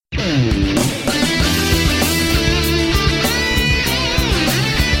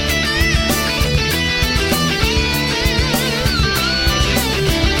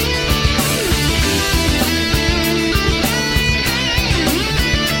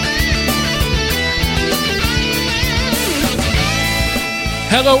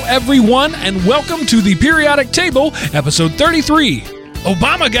Hello, everyone, and welcome to the Periodic Table, episode 33.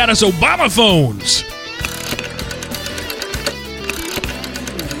 Obama got us Obamaphones.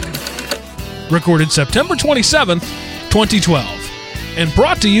 Recorded September 27th, 2012. And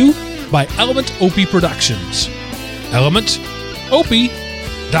brought to you by Element Opie Productions.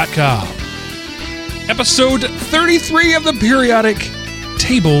 ElementOpie.com. Episode 33 of the Periodic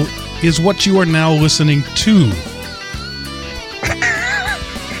Table is what you are now listening to.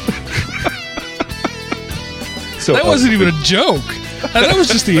 So that wasn't even a joke. That was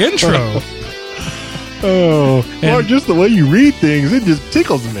just the intro. Oh, Mark, just the way you read things, it just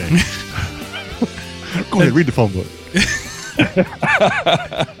tickles me. Go ahead, read the phone book.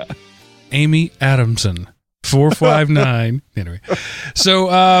 Amy Adamson, 459. Anyway, so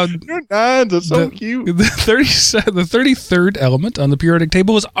your nines are so cute. The 33rd element on the periodic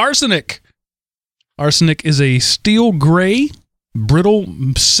table is arsenic. Arsenic is a steel gray, brittle,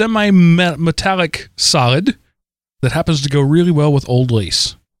 semi-metallic solid that happens to go really well with old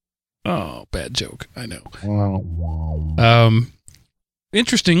lace. Oh, bad joke. I know.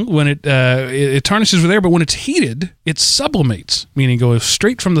 Interesting when it tarnishes with air, but when it's heated, it sublimates, meaning goes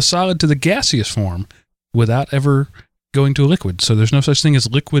straight from the solid to the gaseous form without ever going to a liquid. So there's no such thing as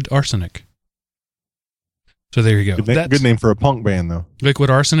liquid arsenic. So there you go. Good name for a punk band, though.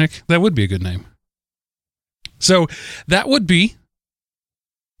 Liquid arsenic? That would be a good name. So that would be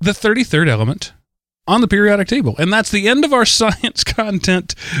the 33rd element on the periodic table. And that's the end of our science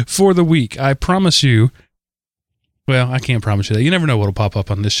content for the week. I promise you. Well, I can't promise you that. You never know what'll pop up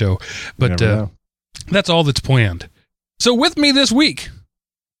on this show. But that's all that's planned. So with me this week,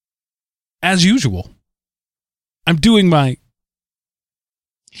 as usual, I'm doing my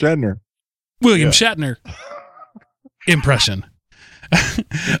William Shatner impression.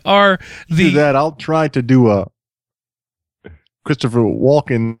 Do that. I'll try to do a Christopher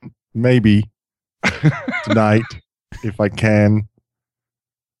Walken maybe tonight if I can.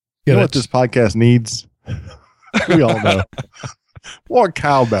 You know what this podcast needs? We all know. More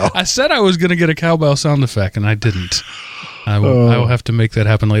cowbell. I said I was going to get a cowbell sound effect, and I didn't. I will have to make that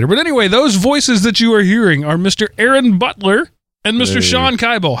happen later. But anyway, those voices that you are hearing are Mr. Aaron Butler and Mr. Sean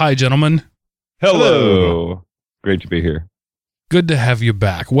Keibel. Hi, gentlemen. Hello. Great to be here. Good to have you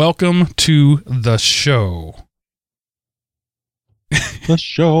back. Welcome to the show. The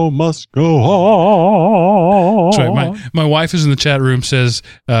show must go on. That's right. My wife is in the chat room, says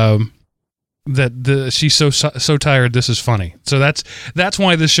that she's so tired this is funny. So that's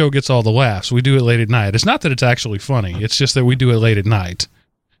why this show gets all the laughs. We do it late at night. It's not that it's actually funny. It's just that we do it late at night.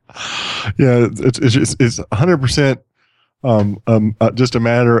 Yeah, it's 100% just a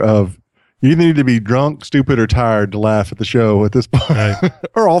matter of you either need to be drunk, stupid, or tired to laugh at the show at this point. Right.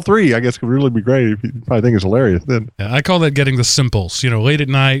 Or all three, I guess, could really be great if you probably think it's hilarious then. Yeah, I call that getting the simples. Late at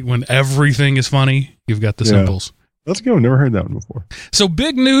night when everything is funny, you've got the simples. Let's go. Never heard that one before. So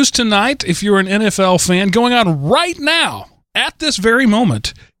big news tonight, if you're an NFL fan, going on right now, at this very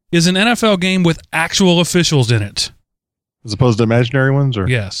moment, is an NFL game with actual officials in it. As opposed to imaginary ones? Or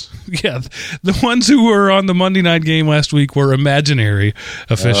Yes. Yeah. The ones who were on the Monday night game last week were imaginary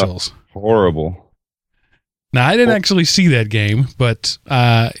officials. Horrible. Now, I didn't actually see that game, but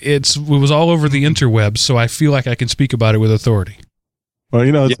it was all over the interwebs, so I feel like I can speak about it with authority.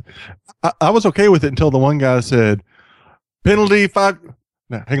 Well, I was okay with it until the one guy said, penalty 5.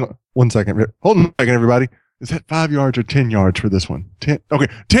 Now, hang on 1 second. Hold on a second, everybody. Is that 5 yards or 10 yards for this one? 10. Okay,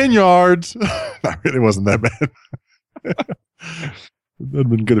 10 yards. That really wasn't that bad. It would have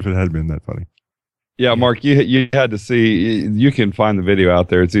been good if it had been that funny. Yeah, Mark, you had to see. You can find the video out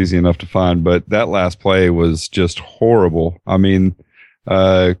there. It's easy enough to find. But that last play was just horrible. I mean,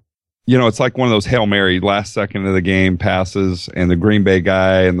 it's like one of those Hail Mary last second of the game passes, and the Green Bay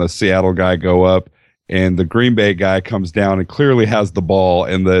guy and the Seattle guy go up, and the Green Bay guy comes down and clearly has the ball,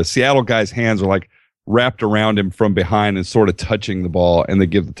 and the Seattle guy's hands are like wrapped around him from behind and sort of touching the ball, and they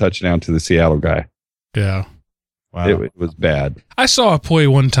give the touchdown to the Seattle guy. Yeah. Wow. It was bad. I saw a play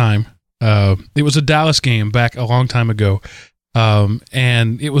one time. It was a Dallas game back a long time ago,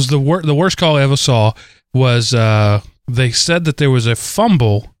 and it was the worst call I ever saw was they said that there was a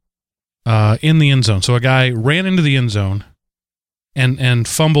fumble in the end zone. So a guy ran into the end zone and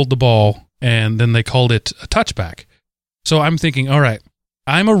fumbled the ball, and then they called it a touchback. So I'm thinking, all right,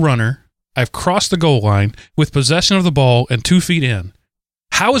 I'm a runner. I've crossed the goal line with possession of the ball and 2 feet in.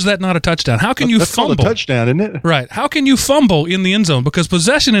 How is that not a touchdown? How can you fumble? That's called a touchdown, isn't it? Right. How can you fumble in the end zone? Because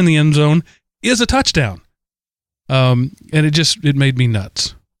possession in the end zone is a touchdown. And it made me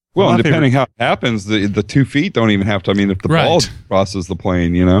nuts. Well, and depending how it happens, the 2 feet don't even have to. I mean, if the ball crosses the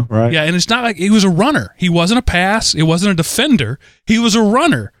plane, Right. Yeah, and it's not like he was a runner. He wasn't a pass. It wasn't a defender. He was a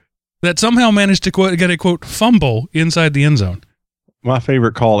runner that somehow managed to get a, quote, fumble inside the end zone. My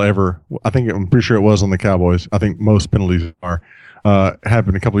favorite call ever, I'm pretty sure it was on the Cowboys. I think most penalties are,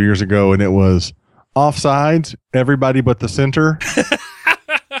 happened a couple of years ago, and it was offsides, everybody but the center.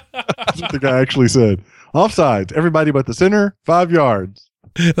 That's what the guy actually said. Offsides, everybody but the center, 5 yards.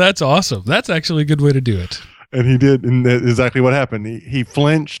 That's awesome. That's actually a good way to do it. And he did, and that's exactly what happened. He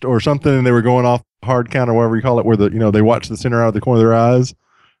flinched or something, and they were going off hard count or whatever you call it, where they watched the center out of the corner of their eyes,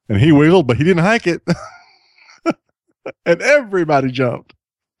 and he wiggled, but he didn't hike it, and everybody jumped.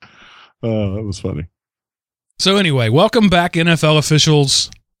 It was funny. So anyway, welcome back, NFL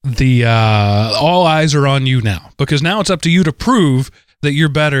officials. The all eyes are on you now, because now it's up to you to prove that you're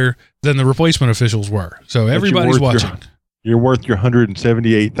better than the replacement officials were. So everybody's watching. You're worth your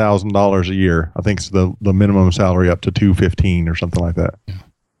 $178,000 a year. I think it's the minimum salary up to $215 or something like that. Yeah.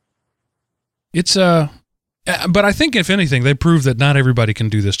 It's but I think if anything, they prove that not everybody can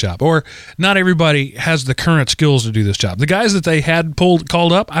do this job, or not everybody has the current skills to do this job. The guys that they had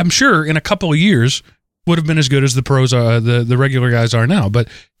called up, I'm sure in a couple of years would have been as good as the pros are, the regular guys are now. But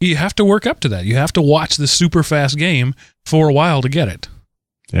you have to work up to that. You have to watch this super fast game for a while to get it.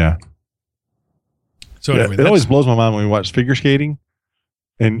 Yeah. So anyway, it always blows my mind when we watch figure skating,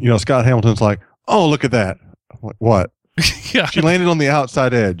 and Scott Hamilton's like, "Oh, look at that! I'm like, what? Yeah, she landed on the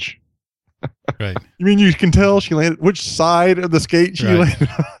outside edge. Right. You mean you can tell she landed? Which side of the skate she landed?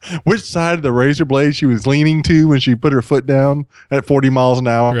 Which side of the razor blade she was leaning to when she put her foot down at 40 miles an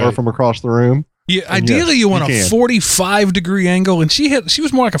hour from across the room? Yeah, and ideally you want a 45-degree angle, and she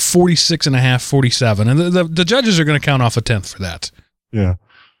was more like a 46.5, 47, and the judges are going to count off a tenth for that. Yeah.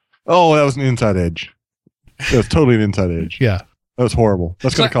 Oh, that was an inside edge. That was totally an inside edge. Yeah. That was horrible.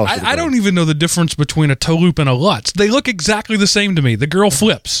 That's going to cost. I don't even know the difference between a toe loop and a Lutz. They look exactly the same to me. The girl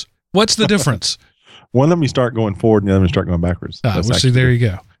flips. What's the difference? One of them you start going forward, and the other one you start going backwards. See, there you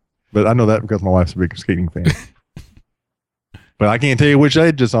go. But I know that because my wife's a big skating fan. But I can't tell you which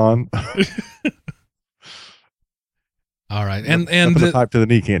edge it's on. All right, and the pipe to the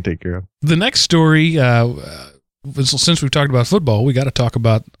knee can't take care of. The next story, since we've talked about football, we got to talk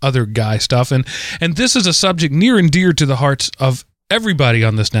about other guy stuff, and this is a subject near and dear to the hearts of everybody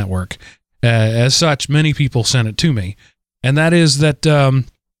on this network. As such, many people sent it to me, and that is that the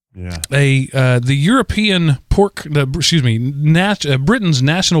European Britain's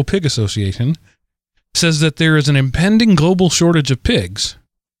National Pig Association says that there is an impending global shortage of pigs,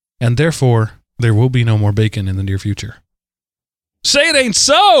 and therefore there will be no more bacon in the near future. Say it ain't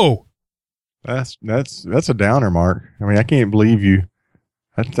so. That's a downer, Mark. I mean, I can't believe you.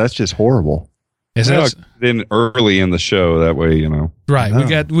 That's just horrible. Then early in the show, that way,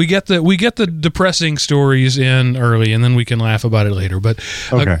 Right. We get the depressing stories in early, and then we can laugh about it later. But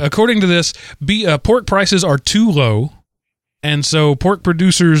according to this, pork prices are too low, and so pork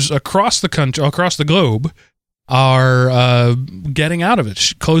producers across the globe, are getting out of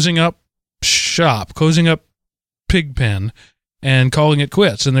it, closing up shop, closing up pig pen, and calling it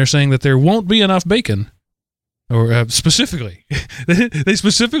quits. And they're saying that there won't be enough bacon, or specifically, they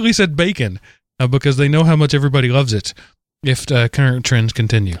specifically said bacon because they know how much everybody loves it if current trends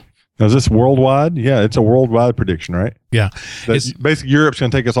continue. Now, is this worldwide? Yeah, it's a worldwide prediction, right? Yeah. Basically, Europe's going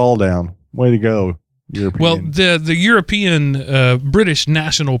to take us all down. Way to go, European. Well, the European British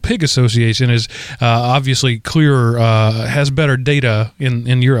National Pig Association is obviously clearer, has better data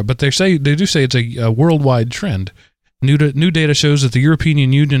in Europe, but they do say it's a worldwide trend. New data shows that the European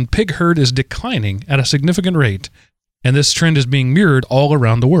Union pig herd is declining at a significant rate, and this trend is being mirrored all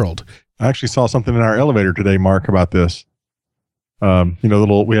around the world. I actually saw something in our elevator today, Mark, about this. We have a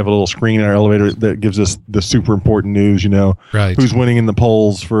little screen in our elevator that gives us the super important news, right? Who's winning in the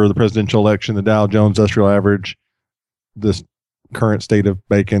polls for the presidential election, the Dow Jones Industrial Average, this current state of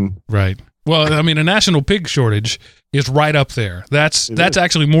bacon. Right. Well, I mean, a national pig shortage is right up there. That's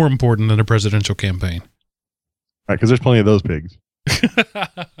actually more important than a presidential campaign. Right, because there's plenty of those pigs.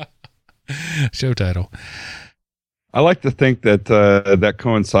 Show title. I like to think that that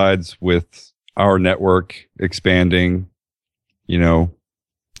coincides with our network expanding,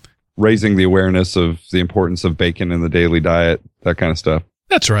 raising the awareness of the importance of bacon in the daily diet, that kind of stuff.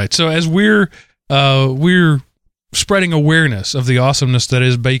 That's right. So as we're spreading awareness of the awesomeness that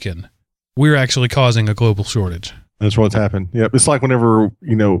is bacon, we're actually causing a global shortage. That's what's happened. Yeah, it's like whenever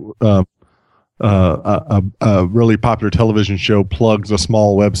a really popular television show plugs a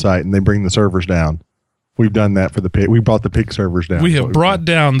small website and they bring the servers down. We've done that for the pig. We brought the pig servers down. We have brought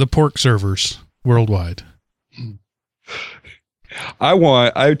down the pork servers worldwide.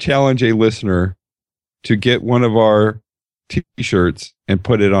 I challenge a listener to get one of our T-shirts and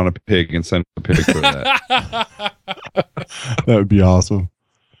put it on a pig and send a picture of that. That would be awesome.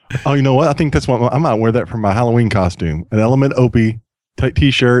 Oh, you know what? I think that's what I might wear that for my Halloween costume. An Element Opie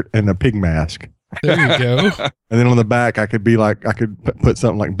T-shirt and a pig mask. There you go. And then on the back, I could put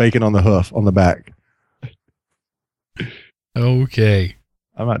something like bacon on the hoof on the back. Okay.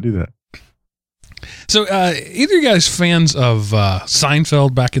 I might do that. So, either you guys fans of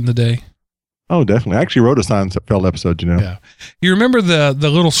Seinfeld back in the day? Oh, definitely. I actually wrote a Seinfeld episode, you know. Yeah. You remember the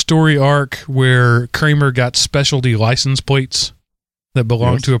little story arc where Kramer got specialty license plates that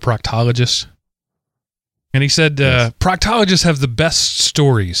belonged to a proctologist? And he said, proctologists have the best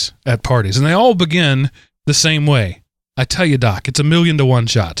stories at parties, and they all begin the same way. I tell you, Doc, it's 1,000,000 to 1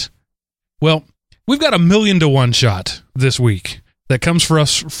 shot. Well, we've got 1,000,000 to 1 shot this week that comes to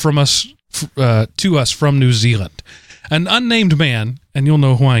us from New Zealand. An unnamed man, and you'll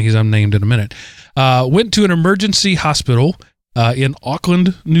know why he's unnamed in a minute, went to an emergency hospital in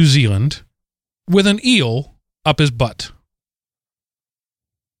Auckland, New Zealand, with an eel up his butt.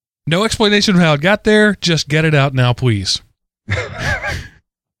 No explanation of how it got there. Just get it out now, please.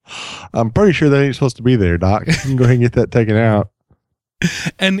 I'm pretty sure that ain't supposed to be there, Doc. You can go ahead and get that taken out.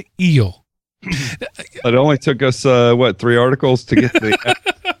 An eel. It only took us, 3 articles to get the...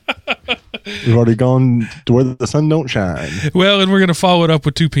 We've already gone to where the sun don't shine. Well, and we're going to follow it up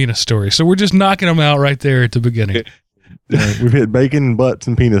with 2 penis stories. So we're just knocking them out right there at the beginning. We've hit bacon, butts,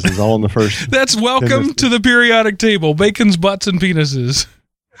 and penises all in the first. That's welcome to the periodic table. Bacon's, butts, and penises.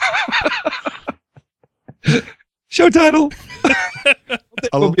 Show title.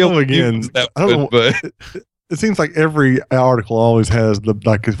 I love again. I don't know. But it seems like every article always has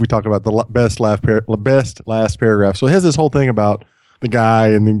if we talk about the best last paragraph. So it has this whole thing about the guy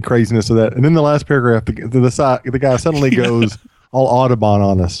and the craziness of that, and then the last paragraph, the guy suddenly goes all Audubon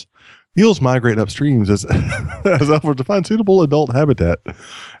on us. Eels migrate upstreams as upward to find suitable adult habitat.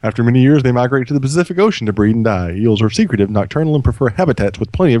 After many years, they migrate to the Pacific Ocean to breed and die. Eels are secretive, nocturnal, and prefer habitats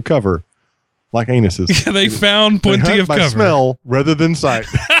with plenty of cover, like anuses. Yeah, they found plenty of by cover. Smell rather than sight.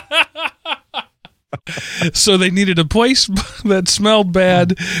 So they needed a place that smelled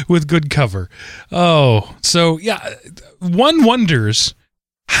bad with good cover. Oh, so yeah, one wonders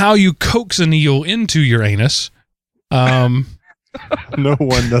how you coax an eel into your anus. No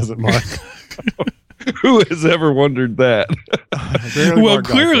one doesn't, Mark. Who has ever wondered that? Well,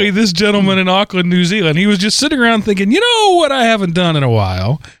 clearly this gentleman in Auckland, New Zealand, he was just sitting around thinking, you know what I haven't done in a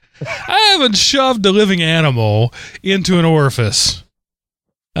while? I haven't shoved a living animal into an orifice.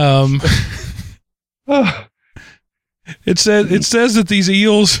 It says that these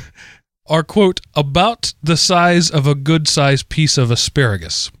eels are, quote, about the size of a good-sized piece of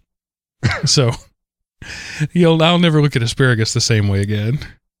asparagus. So I'll never look at asparagus the same way again.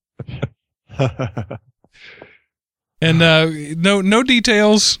 And no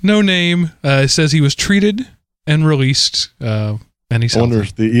details, no name. It says he was treated and released. And he's I wonder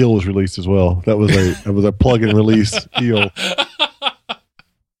if the eel was released as well. That was a plug and release eel.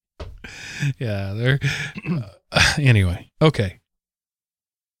 Yeah, there. Anyway, okay.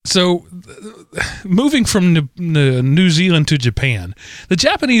 So, moving from New Zealand to Japan, the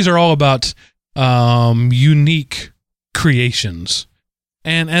Japanese are all about unique creations,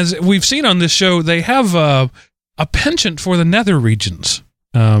 and as we've seen on this show, they have a penchant for the nether regions,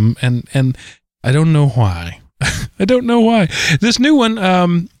 and I don't know why. I don't know why. This new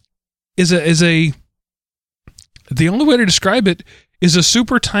one is the only way to describe it is a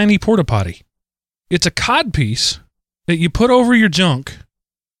super tiny porta potty. It's a cod piece that you put over your junk,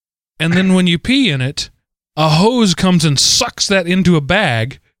 and then when you pee in it, a hose comes and sucks that into a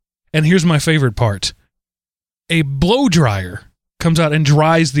bag, and here's my favorite part. A blow dryer comes out and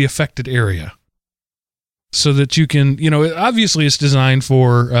dries the affected area so that you can, obviously it's designed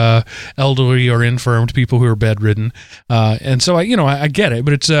for elderly or infirmed people who are bedridden. And so I get it,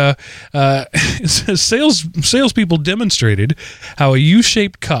 but it's salespeople demonstrated how a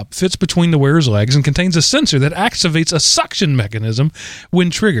U-shaped cup fits between the wearer's legs and contains a sensor that activates a suction mechanism when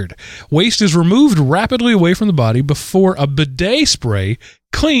triggered. Waste is removed rapidly away from the body before a bidet spray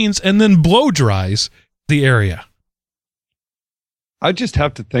cleans and then blow dries the area. I just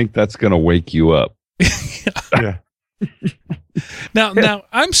have to think that's going to wake you up. Yeah. Now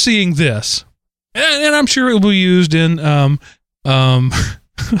I'm seeing this, and I'm sure it will be used in. By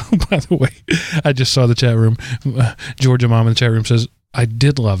the way, I just saw the chat room. Georgia Mom in the chat room says, "I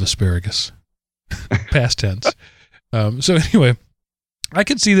did love asparagus." Past tense. So anyway, I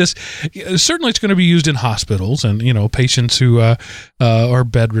could see this. Certainly, it's going to be used in hospitals and, patients who are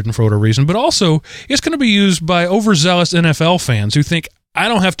bedridden for whatever reason. But also, it's going to be used by overzealous NFL fans who think, I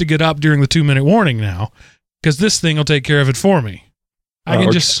don't have to get up during the 2-minute warning now because this thing will take care of it for me. I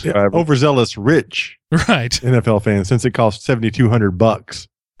can just... overzealous rich right NFL fans, since it costs $7,200.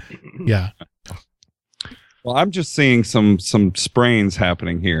 Yeah. Well, I'm just seeing some sprains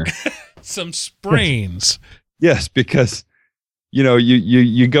happening here. Some sprains. Yes, because...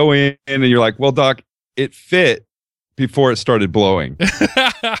 you go in and you're like, well, Doc, it fit before it started blowing.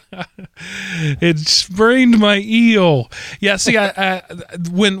 It sprained my eel. Yeah, see,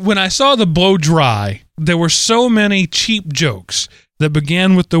 when I saw the blow dry, there were so many cheap jokes that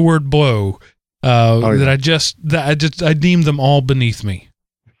began with the word blow that I deemed them all beneath me.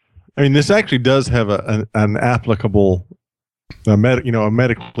 I mean, this actually does have an applicable, a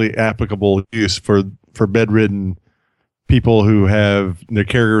medically applicable use for bedridden people who have their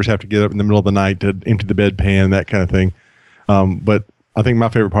caregivers have to get up in the middle of the night to empty the bedpan, that kind of thing. But I think my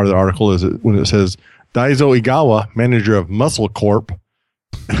favorite part of the article is when it says Daiso Igawa, manager of Muscle Corp,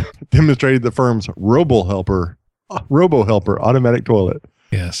 demonstrated the firm's Robo Helper automatic toilet.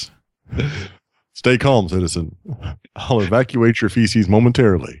 Yes. Stay calm, citizen. I'll evacuate your feces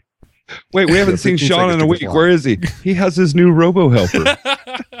momentarily. Wait, we haven't seen Sean in a week. Where is he? He has his new Robo Helper.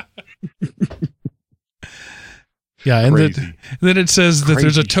 Yeah, and then it says that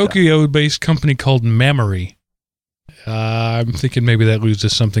there's a Tokyo-based company called Mammary. I'm thinking maybe that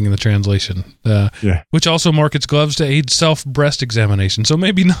loses something in the translation. Which also markets gloves to aid self-breast examination. So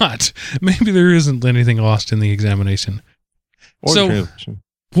maybe not. Maybe there isn't anything lost in the examination. So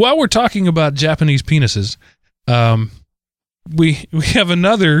while we're talking about Japanese penises, we have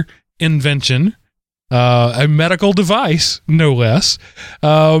another invention. A medical device, no less,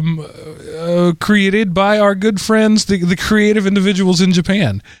 created by our good friends, the creative individuals in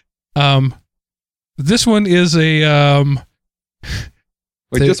Japan. This one is a...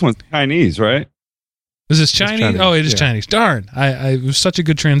 this one's Chinese, right? Is this Chinese? Oh, it is Chinese. Darn. It was such a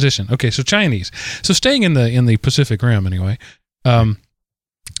good transition. Okay, so Chinese. So staying in the Pacific Rim anyway,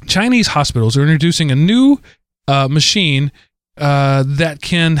 Chinese hospitals are introducing a new machine that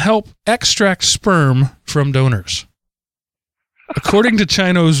can help extract sperm from donors. According to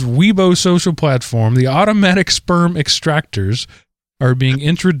China's Weibo social platform, the automatic sperm extractors are being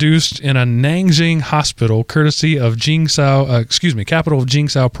introduced in a Nanjing hospital, courtesy of capital of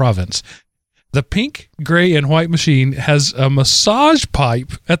Jingsao province. The pink, gray, and white machine has a massage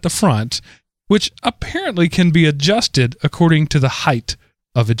pipe at the front, which apparently can be adjusted according to the height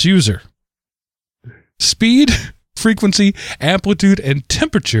of its user. Speed, frequency, amplitude, and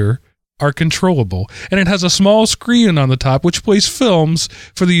temperature are controllable, and it has a small screen on the top which plays films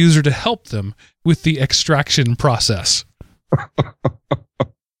for the user to help them with the extraction process.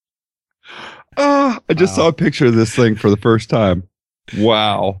 I just saw a picture of this thing for the first time.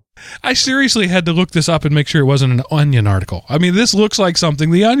 Wow. I seriously had to look this up and make sure it wasn't an Onion article. I mean, this looks like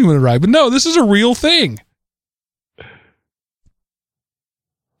something the Onion would write, but no, this is a real thing.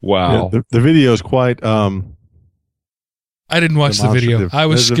 Wow. Yeah, the video is quite... I didn't watch the video. I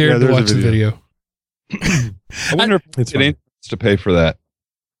was scared to watch the video. I wonder if I can get insurance to pay for that.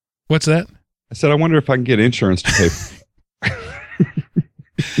 What's that? I said, I wonder if I can get insurance to pay for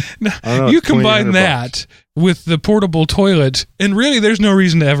Now, you combine that with the portable toilet, and really there's no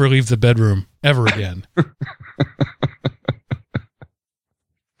reason to ever leave the bedroom ever again.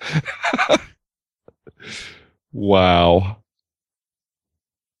 Wow.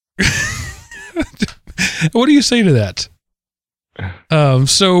 What do you say to that?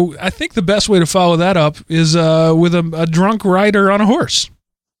 So I think the best way to follow that up is with a drunk rider on a horse.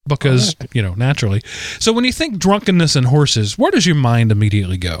 Because, naturally. So when you think drunkenness and horses, where does your mind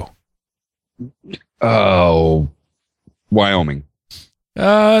immediately go? Oh, Wyoming.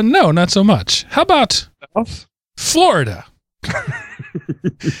 No, not so much. How about Florida?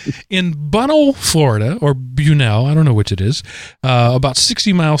 In Bunnell, Florida, or Bunnell, I don't know which it is, about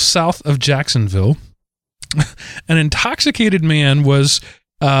 60 miles south of Jacksonville, an intoxicated man was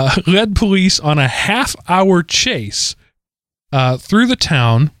led police on a half-hour chase through the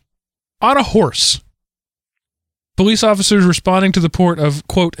town on a horse. Police officers responding to the report of,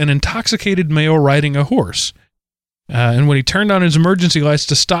 quote, an intoxicated male riding a horse. And when he turned on his emergency lights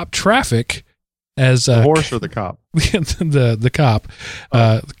to stop traffic, as the horse or the cop? the cop,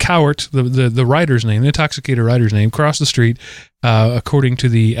 Cowart, the rider's name, the intoxicated rider's name, crossed the street. According to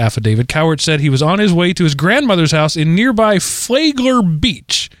the affidavit, Cowart said he was on his way to his grandmother's house in nearby Flagler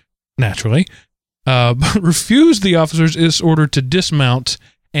Beach, naturally, but refused the officer's order to dismount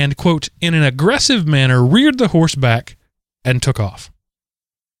and, quote, in an aggressive manner, reared the horse back and took off.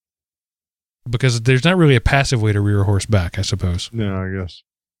 because there's not really a passive way to rear a horse back, I suppose. No, I guess.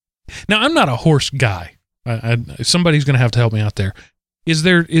 Now, I'm not a horse guy. Somebody's going to have to help me out there.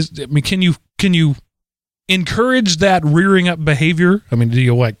 Can you encourage that rearing up behavior? I mean, do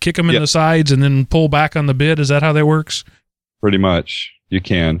you kick them in the sides and then pull back on the bit? Is that how that works? Pretty much. You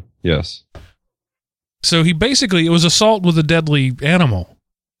can. Yes. So it was assault with a deadly animal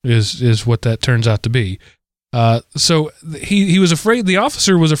is what that turns out to be. So he was afraid, the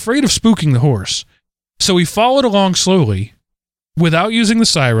officer was afraid of spooking the horse. So he followed along slowly without using the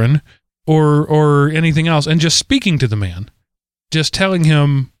siren or anything else and just speaking to the man, just telling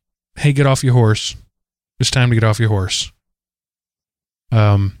him, hey, get off your horse. It's time to get off your horse.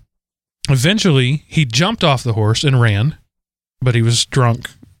 Eventually he jumped off the horse and ran, but he was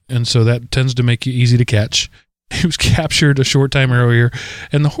drunk. And so that tends to make you easy to catch. He was captured a short time earlier,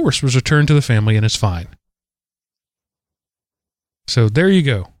 and the horse was returned to the family, and it's fine. So there you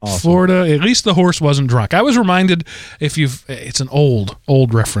go. Awesome. Florida, at least the horse wasn't drunk. I was reminded, it's an old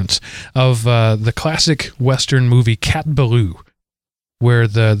reference, of the classic Western movie Cat Ballou, where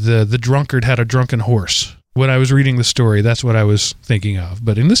the drunkard had a drunken horse. When I was reading the story, that's what I was thinking of.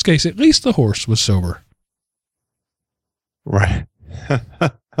 But in this case, at least the horse was sober. Right.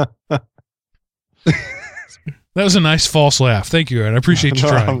 That was a nice false laugh. Thank you, Aaron. I appreciate you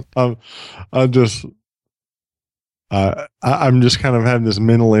trying. I'm just kind of having this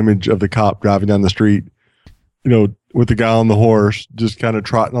mental image of the cop driving down the street, with the guy on the horse, just kind of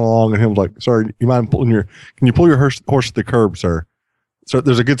trotting along, and him like, "Sorry, you mind can you pull your horse to the curb, sir? Sir,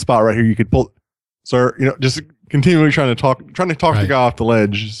 there's a good spot right here. You could pull, sir. Just continually trying to talk the guy off the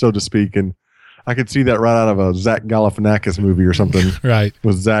ledge, so to speak." And I could see that right out of a Zach Galifianakis movie or something, right?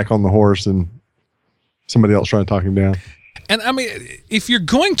 With Zach on the horse and somebody else trying to talk him down. And I mean, if you're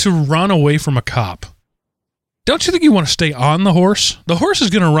going to run away from a cop, don't you think you want to stay on the horse? The horse is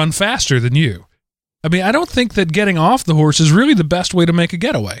going to run faster than you. I mean, I don't think that getting off the horse is really the best way to make a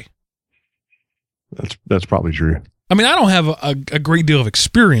getaway. That's probably true. I mean, I don't have a great deal of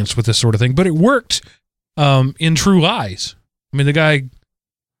experience with this sort of thing, but it worked in True Lies. I mean, the guy,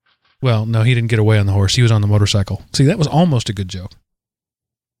 well, no, he didn't get away on the horse. He was on the motorcycle. See, that was almost a good joke.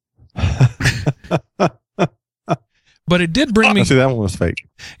 But it did bring me... See, that one was fake.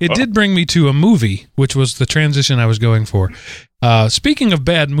 It did bring me to a movie, which was the transition I was going for. Speaking of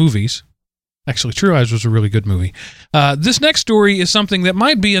bad movies, actually, True Lies was a really good movie. This next story is something that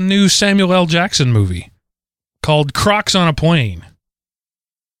might be a new Samuel L. Jackson movie called Crocs on a Plane.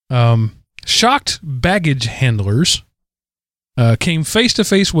 Shocked baggage handlers came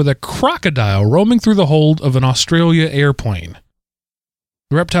face-to-face with a crocodile roaming through the hold of an Australia airplane.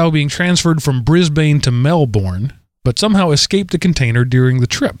 The reptile being transferred from Brisbane to Melbourne, but somehow escaped the container during the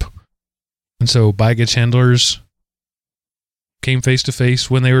trip. And so baggage handlers came face to face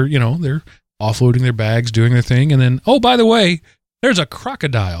when they were, they're offloading their bags, doing their thing. And then, oh, by the way, there's a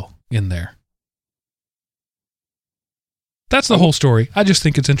crocodile in there. That's the whole story. I just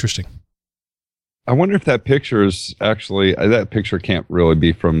think it's interesting. I wonder if that picture is actually, that picture can't really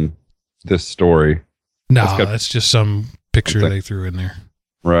be from this story. No, that's just some picture they threw in there.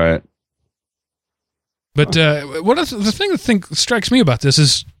 Right. But one of the thing that strikes me about this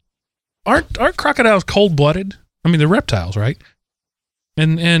is, aren't crocodiles cold-blooded? I mean, they're reptiles, right?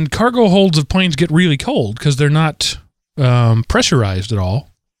 And cargo holds of planes get really cold because they're not pressurized at all.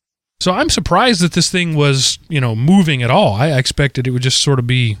 So I'm surprised that this thing was, moving at all. I expected it would just sort of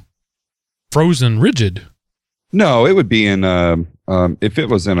be frozen rigid. No, it would be in if it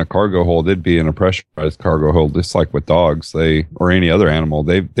was in a cargo hold, it'd be in a pressurized cargo hold, just like with dogs, or any other animal.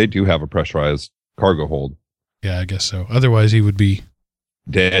 They do have a pressurized cargo hold. Yeah, I guess so. Otherwise, he would be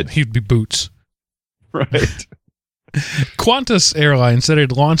dead. He'd be boots. Right. Qantas Airlines said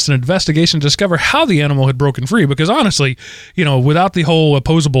it launched an investigation to discover how the animal had broken free. Because honestly, without the whole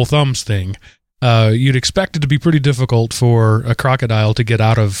opposable thumbs thing, you'd expect it to be pretty difficult for a crocodile to get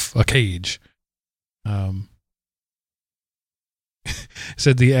out of a cage.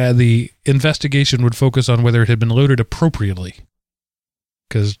 Said the investigation would focus on whether it had been loaded appropriately.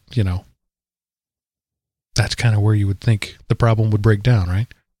 Because, that's kind of where you would think the problem would break down, right?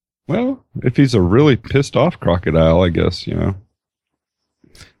 Well, if he's a really pissed off crocodile, I guess, I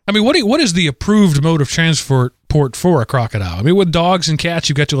mean, what is the approved mode of transport for a crocodile? I mean, with dogs and cats,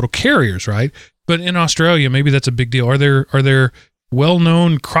 you've got your little carriers, right? But in Australia, maybe that's a big deal. Are there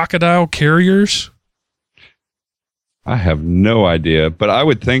well-known crocodile carriers? I have no idea, but I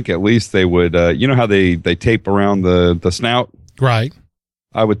would think at least they would, how they tape around the snout? Right.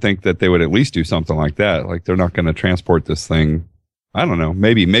 I would think that they would at least do something like that. Like they're not going to transport this thing. I don't know.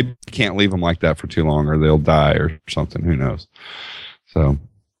 Maybe you can't leave them like that for too long or they'll die or something. Who knows? So,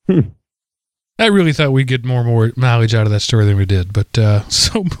 I really thought we'd get more mileage out of that story than we did. But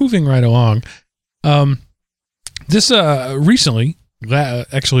so moving right along, this recently,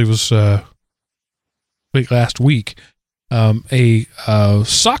 actually was late last week, a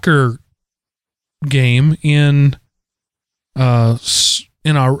soccer game in our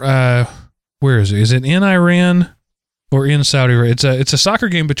where is it? Is it in Iran or in Saudi Arabia? It's a soccer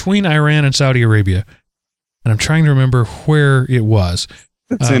game between Iran and Saudi Arabia, and I'm trying to remember where it was.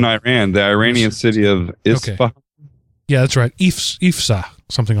 It's in Iran, the Iranian city of Isfahan. Okay. Yeah, that's right. Ifsa,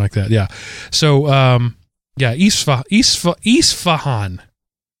 something like that. Yeah. So, Isfahan.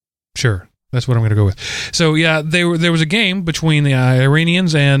 Sure, that's what I'm going to go with. So, yeah, there was a game between the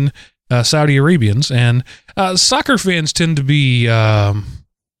Iranians and Saudi Arabians, and soccer fans tend to be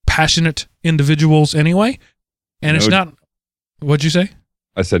passionate individuals anyway. And it's not. What'd you say?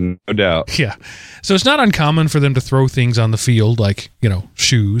 I said, no doubt. Yeah. So it's not uncommon for them to throw things on the field, like,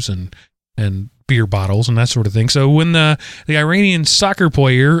 shoes and beer bottles and that sort of thing. So when the Iranian soccer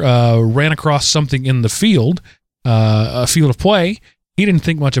player ran across something in the field, a field of play, he didn't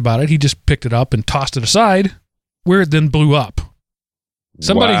think much about it. He just picked it up and tossed it aside, where it then blew up.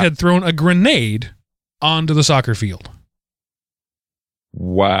 Somebody had thrown a grenade onto the soccer field.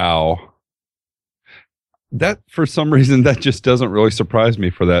 Wow. That, for some reason, that just doesn't really surprise me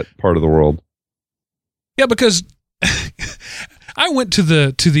for that part of the world. Yeah, because I went to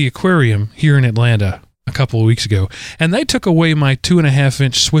the aquarium here in Atlanta a couple of weeks ago, and they took away my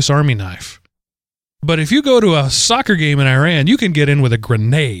 2.5-inch Swiss Army knife. But if you go to a soccer game in Iran, you can get in with a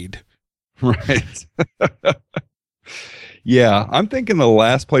grenade. Right. Yeah, I'm thinking the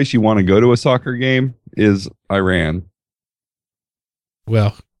last place you want to go to a soccer game is Iran.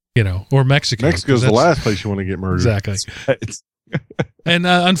 Well, or Mexico. Mexico's the last place you want to get murdered. Exactly. And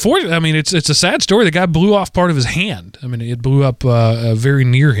unfortunately, I mean, it's a sad story. The guy blew off part of his hand. I mean, it blew up very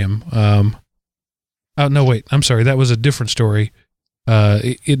near him. No, wait. I'm sorry. That was a different story.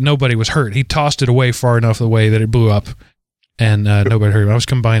 Nobody was hurt. He tossed it away far enough away that it blew up, and nobody hurt him. I was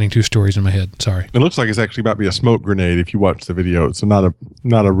combining two stories in my head. Sorry. It looks like it's actually about to be a smoke grenade if you watch the video. It's not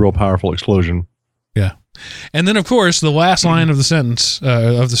a real powerful explosion. Yeah. And then, of course, the last line of the sentence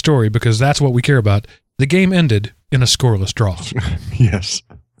of the story, because that's what we care about, the game ended in a scoreless draw. Yes.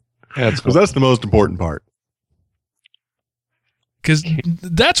 Because that's the most important part. Because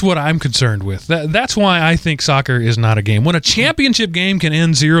that's what I'm concerned with. That's why I think soccer is not a game. When a championship game can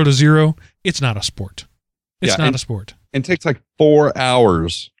end 0-0, it's not a sport. It's not a sport. It takes like 4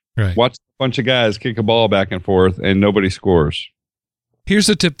 hours. Right. Watch a bunch of guys kick a ball back and forth, and nobody scores. Here's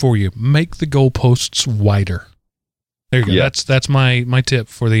the tip for you. Make the goalposts wider. There you go. Yeah. That's my tip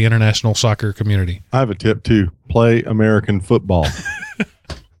for the international soccer community. I have a tip, too. Play American football.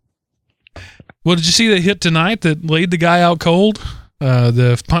 Well, did you see the hit tonight that laid the guy out cold?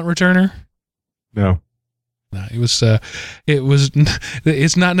 The punt returner? No. No, it's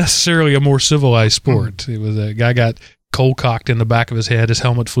not necessarily a more civilized sport. It was a guy got cold cocked in the back of his head. His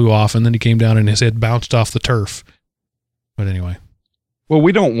helmet flew off, and then he came down and his head bounced off the turf. But anyway. Well,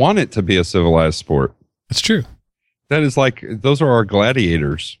 we don't want it to be a civilized sport. That's true. That is like, those are our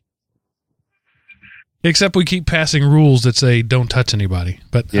gladiators. Except we keep passing rules that say don't touch anybody.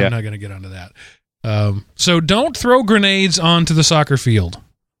 But I'm not going to get onto that. So don't throw grenades onto the soccer field.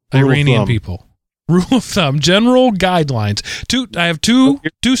 Iranian people. Rule of thumb, general guidelines. I have two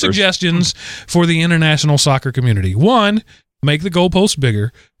suggestions for the international soccer community. 1, make the goalposts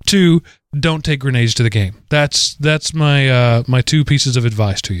bigger. 2, don't take grenades to the game. That's my my 2 pieces of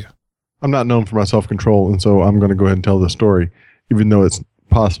advice to you. I'm not known for my self-control, and so I'm going to go ahead and tell the story, even though it's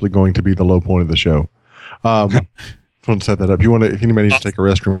possibly going to be the low point of the show. I want to set that up. If anybody needs to take a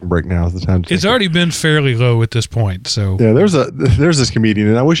restroom break, now is the time. It's already been fairly low at this point. So yeah, there's this comedian,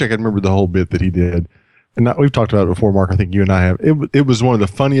 and I wish I could remember the whole bit that he did. And we've talked about it before, Mark. I think you and I have. It was one of the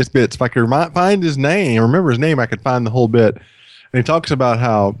funniest bits. If I could find his name, remember his name, I could find the whole bit. And he talks about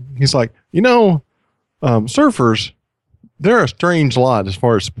how he's like, surfers, they're a strange lot as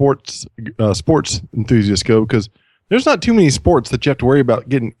far as sports enthusiasts go, because there's not too many sports that you have to worry about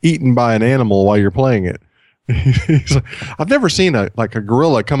getting eaten by an animal while you're playing it. He's like, I've never seen a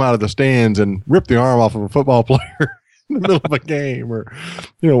gorilla come out of the stands and rip the arm off of a football player in the middle of a game, or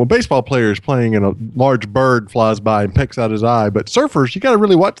a baseball player is playing and a large bird flies by and pecks out his eye. But surfers, you got to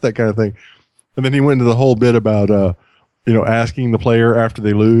really watch that kind of thing. And then he went into the whole bit about asking the player after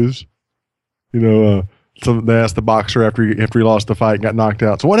they lose. So they asked the boxer after he lost the fight and got knocked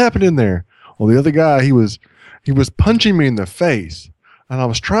out. So what happened in there? Well, the other guy, he was punching me in the face, and I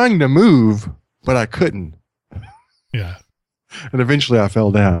was trying to move, but I couldn't. Yeah. And eventually I fell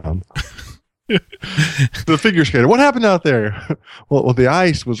down. The figure skater. What happened out there? Well, the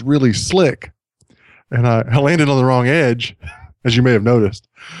ice was really slick, and I landed on the wrong edge, as you may have noticed,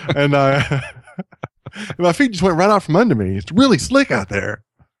 and my feet just went right out from under me. It's really slick out there.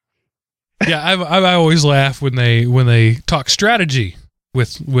 Yeah, I always laugh when they talk strategy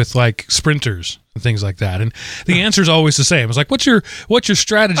with like sprinters and things like that, and the answer is always the same. It's like, what's your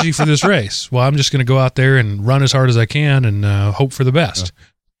strategy for this race? Well, I'm just going to go out there and run as hard as I can and hope for the best.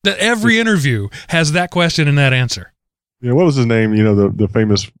 That every interview has that question and that answer. Yeah, what was his name? You know, the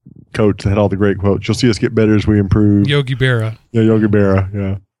famous coach that had all the great quotes. You'll see us get better as we improve. Yogi Berra. Yeah, Yogi Berra.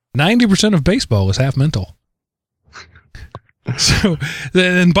 Yeah. 90% of baseball is half mental. So,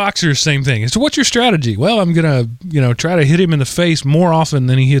 then boxers, same thing. So, what's your strategy? Well, I'm gonna, try to hit him in the face more often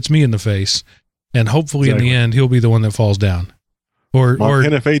than he hits me in the face, and hopefully, in the end, he'll be the one that falls down. Or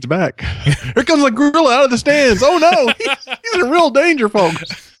Montana fades back. Here comes the gorilla out of the stands. Oh no, he's in real danger, folks.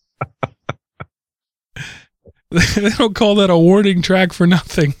 They don't call that a warning track for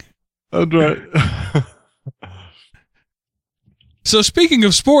nothing. That's right. So, speaking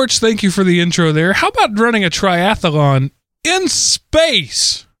of sports, thank you for the intro there. How about running a triathlon in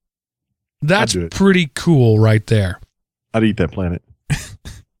space? That's pretty cool right there. I'd eat that planet.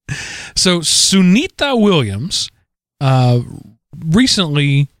 So Sunita Williams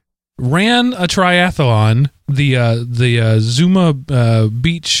recently ran a triathlon, the Zuma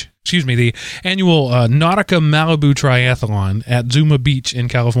Beach, the annual Nautica Malibu Triathlon at Zuma Beach in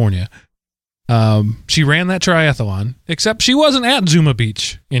California. She ran that triathlon, except she wasn't at Zuma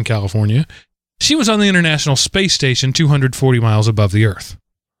Beach in California. She was on the International Space Station 240 miles above the Earth.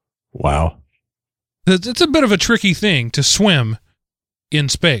 Wow. It's a bit of a tricky thing to swim in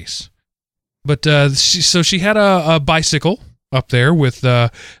space. But she had a bicycle up there with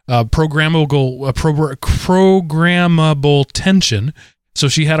programmable tension. So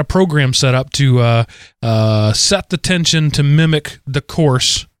she had a program set up to set the tension to mimic the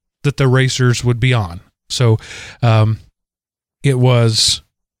course that the racers would be on. So it was...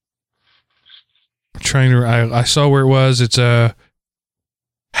 I saw where it was. It's a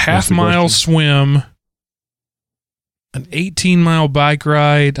half-mile swim, an 18-mile bike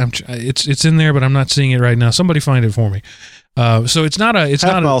ride. It's in there, but I'm not seeing it right now. Somebody find it for me. So it's not a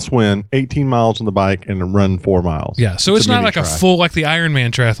half-mile swim, 18 miles on the bike, and run 4 miles. Yeah, so it's not like a full, like the Ironman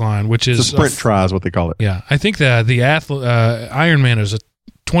triathlon, which is a sprint tri is what they call it. Yeah, I think the Ironman is a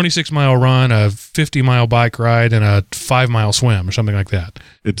 26-mile run, a 50-mile bike ride, and a 5-mile swim or something like that.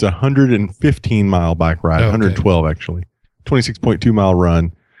 It's a 115-mile bike ride, 112 actually, 26.2-mile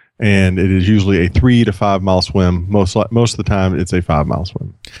run, and it is usually a 3 to 5 mile swim. Most of the time, it's a 5-mile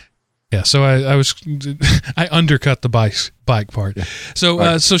swim. Yeah, so I undercut the bike part. Yeah.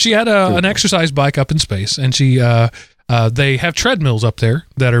 So so she had an exercise bike up in space, and she they have treadmills up there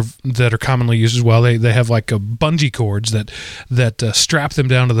that are commonly used as well. They have like a bungee cords that strap them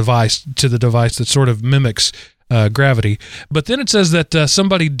down to the device that sort of mimics gravity. But then it says that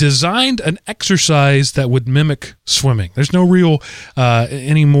somebody designed an exercise that would mimic swimming. There's no real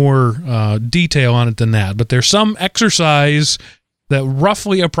any more detail on it than that. But there's some exercise that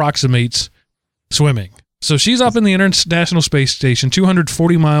roughly approximates swimming. So she's up in the International Space Station,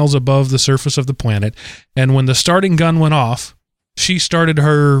 240 miles above the surface of the planet, and when the starting gun went off, she started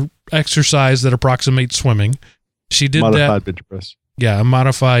her exercise that approximates swimming. She did modified bench press. Yeah, a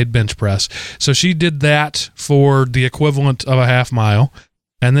modified bench press. So she did that for the equivalent of a half mile,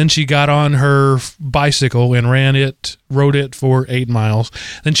 and then she got on her bicycle and rode it for 8 miles.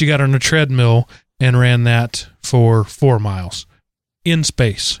 Then she got on a treadmill and ran that for 4 miles in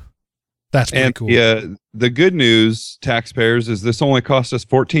space. That's pretty cool. Yeah, the good news, taxpayers, is this only cost us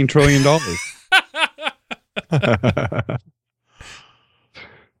 $14 trillion.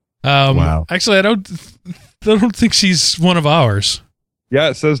 Wow. Actually, I don't think she's one of ours. Yeah,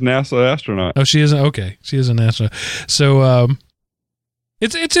 it says NASA astronaut. Oh, she isn't? Okay. She is an astronaut. So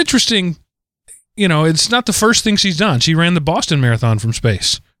it's interesting. It's not the first thing she's done. She ran the Boston Marathon from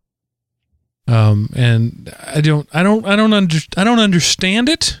space. And I don't understand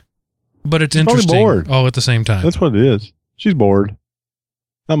it. But it's interesting all at the same time. That's what it is. She's bored.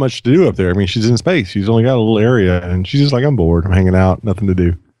 Not much to do up there. I mean, she's in space. She's only got a little area, and she's just like, I'm bored. I'm hanging out. Nothing to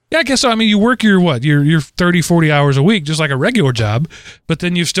do. Yeah, I guess so. I mean, you work your 30, 40 hours a week, just like a regular job, but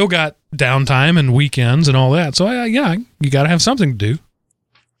then you've still got downtime and weekends and all that. So, yeah, you got to have something to do.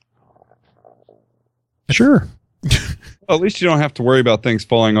 Sure. Well, at least you don't have to worry about things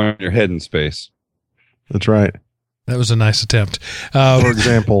falling on your head in space. That's right. That was a nice attempt. For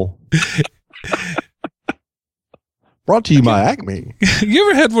example, brought to you by Acme. You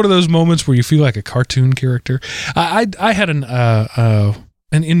ever had one of those moments where you feel like a cartoon character? I had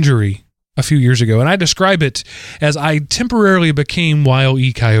an injury a few years ago, and I describe it as I temporarily became Wile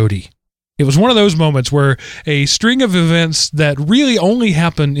E. Coyote It was one of those moments where a string of events that really only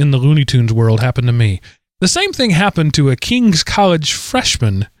happened in the Looney Tunes world happened to me. The same thing happened to a King's College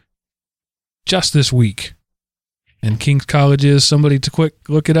freshman just this week. And King's College is, somebody to quick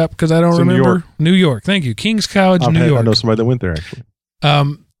look it up because I don't remember. New York. Thank you. King's College, New York. I know somebody that went there, actually.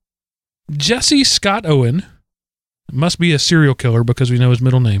 Jesse Scott Owen, must be a serial killer because we know his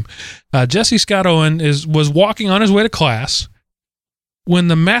middle name. Jesse Scott Owen was walking on his way to class when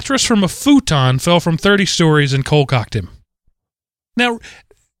the mattress from a futon fell from 30 stories and cold-cocked him. Now,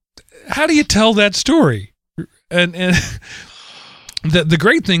 how do you tell that story? And the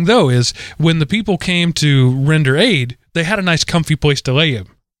great thing, though, is when the people came to render aid, they had a nice comfy place to lay him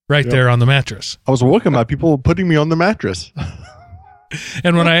right there on the mattress. I was woken by people putting me on the mattress.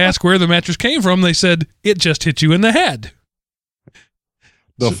 And when I asked where the mattress came from, they said, it just hit you in the head.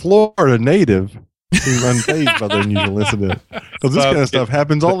 The Florida native seems unfazed by the unusual incident. Because this kind of stuff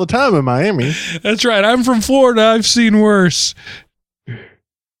happens all the time in Miami. That's right. I'm from Florida. I've seen worse.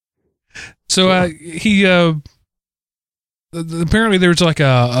 So he apparently there's like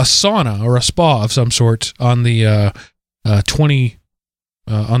a sauna or a spa of some sort on the on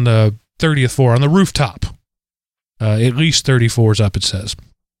the 30th floor on the rooftop. At least 30 floors up, it says.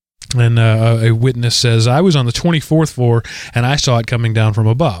 And a witness says, I was on the 24th floor, and I saw it coming down from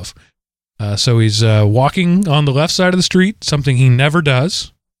above. So he's walking on the left side of the street, something he never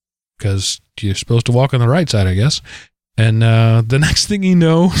does, because you're supposed to walk on the right side, I guess. And the next thing you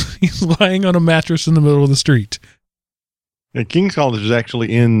know, he's lying on a mattress in the middle of the street. And King's College is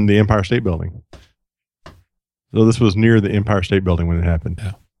actually in the Empire State Building. So this was near the Empire State Building when it happened.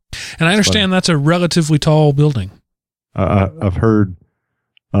 Yeah. And I understand that's a relatively tall building. I've heard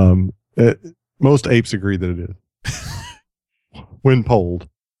most apes agree that it is when polled.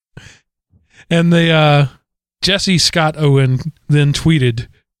 And Jesse Scott Owen then tweeted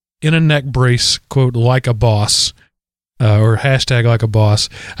in a neck brace, quote, like a boss, or hashtag like a boss.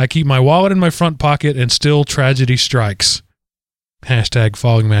 I keep my wallet in my front pocket and still tragedy strikes. Hashtag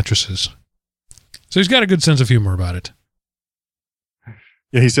falling mattresses. So he's got a good sense of humor about it.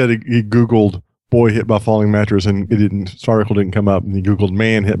 Yeah, he said he Googled boy hit by falling mattress and this article didn't come up. And he Googled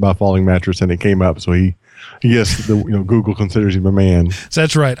man hit by falling mattress and it came up. So Google considers him a man. So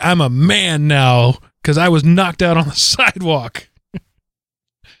that's right. I'm a man now because I was knocked out on the sidewalk.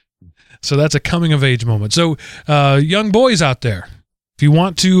 So that's a coming of age moment. So young boys out there, if you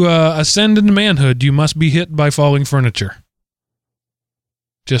want to ascend into manhood, you must be hit by falling furniture.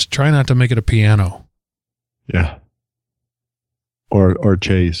 Just try not to make it a piano. Yeah. Or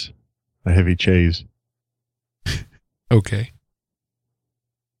chaise. A heavy chaise. Okay.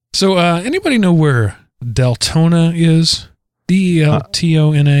 So, anybody know where Deltona is?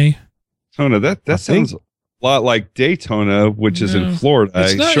 Deltona? Tona, that sounds a lot like Daytona, which is in Florida.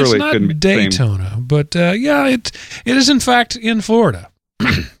 It's not couldn't be Daytona, but it is in fact in Florida.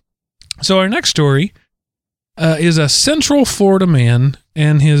 So our next story is a Central Florida man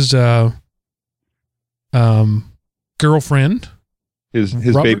and his girlfriend. His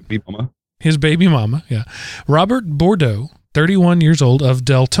baby mama. His baby mama, yeah. Robert Bordeaux, 31 years old, of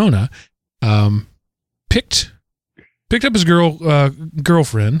Deltona, picked up his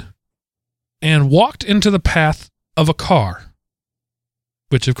girlfriend and walked into the path of a car,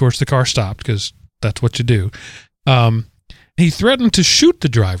 which, of course, the car stopped because that's what you do. He threatened to shoot the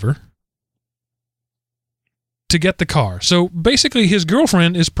driver to get the car. So basically, his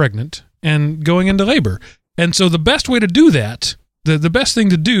girlfriend is pregnant and going into labor. And so the best way to do that, the best thing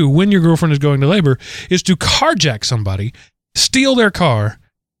to do when your girlfriend is going to labor is to carjack somebody, steal their car,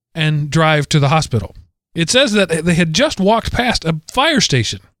 and drive to the hospital. It says that they had just walked past a fire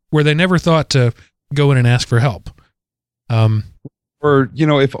station where they never thought to go in and ask for help. Or,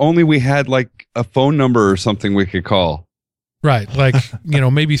 if only we had like a phone number or something we could call. Right, like,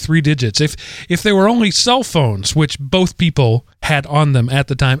 maybe 3 digits. If there were only cell phones, which both people had on them at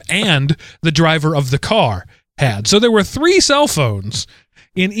the time, and the driver of the car had. So there were 3 cell phones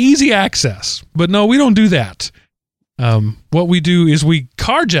in easy access. But no, we don't do that. What we do is we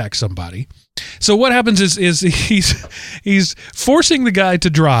carjack somebody. So what happens is he's forcing the guy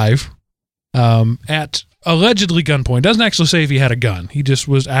to drive at allegedly gunpoint. Doesn't actually say if he had a gun. He just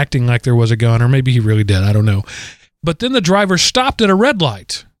was acting like there was a gun, or maybe he really did. I don't know. But then the driver stopped at a red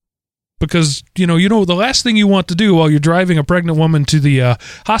light because, the last thing you want to do while you're driving a pregnant woman to the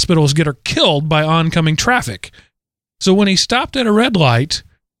hospital is get her killed by oncoming traffic. So when he stopped at a red light,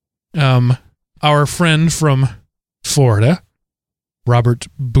 our friend from Florida, Robert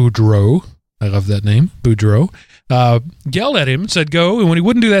Boudreaux, I love that name, Boudreaux, yelled at him, said go, and when he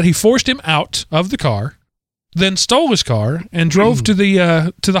wouldn't do that, he forced him out of the car then stole his car and drove to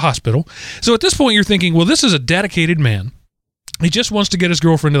the hospital. So at this point, you're thinking, well, this is a dedicated man. He just wants to get his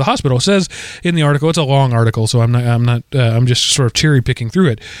girlfriend to the hospital. It says in the article, it's a long article, so I'm just sort of cherry picking through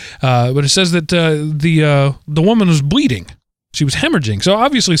it. But it says that the woman was bleeding. She was hemorrhaging. So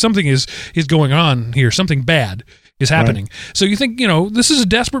obviously something is going on here. Something bad is happening. Right. So you think, this is a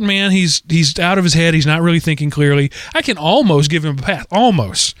desperate man. He's out of his head. He's not really thinking clearly. I can almost give him a pass.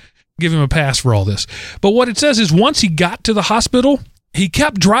 Almost give him a pass for all this. But what it says is once he got to the hospital, he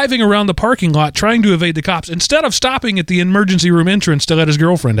kept driving around the parking lot trying to evade the cops instead of stopping at the emergency room entrance to let his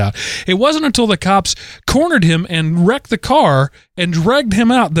girlfriend out. It wasn't until the cops cornered him and wrecked the car and dragged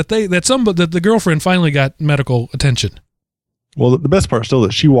him out that the girlfriend finally got medical attention. Well, the best part still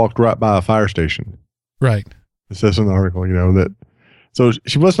that she walked right by a fire station. Right. It says in the article, that so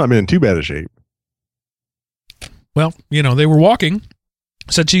she must not have been in too bad a shape. Well, they were walking.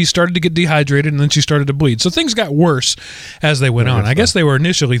 Said she started to get dehydrated and then she started to bleed. So things got worse as they went on. I guess they were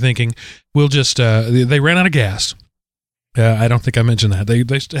initially thinking, we'll just, they ran out of gas. I don't think I mentioned that. They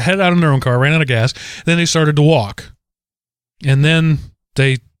headed out in their own car, ran out of gas. Then they started to walk. And then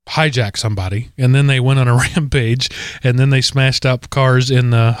they hijacked somebody. And then they went on a rampage. And then they smashed up cars in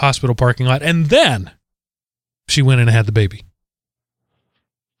the hospital parking lot. And then she went in and had the baby.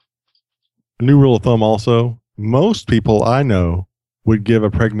 A new rule of thumb also, most people I know would give a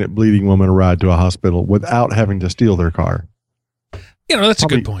pregnant, bleeding woman a ride to a hospital without having to steal their car. That's a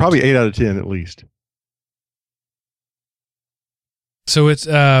good point. Probably 8 out of 10 at least. So it's,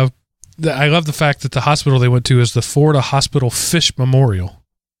 I love the fact that the hospital they went to is the Florida Hospital Fish Memorial.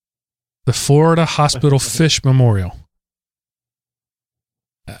 The Florida Hospital Fish Memorial.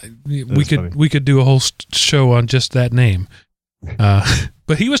 We could do a whole show on just that name.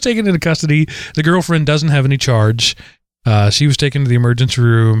 But he was taken into custody. The girlfriend doesn't have any charge. She was taken to the emergency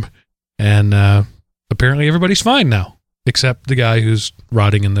room, and apparently everybody's fine now, except the guy who's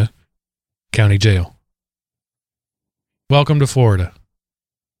rotting in the county jail. Welcome to Florida.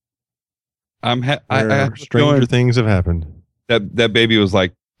 Stranger things have happened. That baby was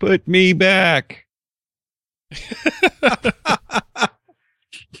like, "Put me back."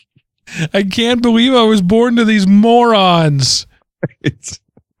 I can't believe I was born to these morons.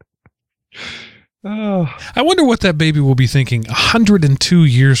 I wonder what that baby will be thinking 102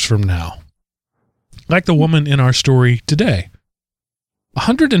 years from now. Like the woman in our story today.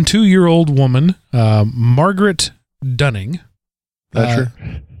 102-year-old woman, Margaret Dunning. Thatcher.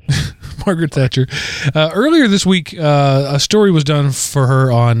 Margaret Thatcher. Earlier this week, a story was done for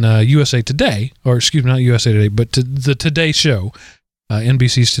her on USA Today, or excuse me, not USA Today, but the Today Show,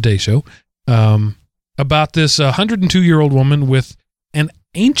 NBC's Today Show, about this 102-year-old woman with an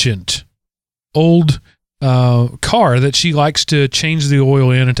ancient old car that she likes to change the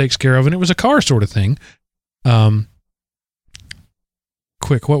oil in and takes care of, and it was a car sort of thing.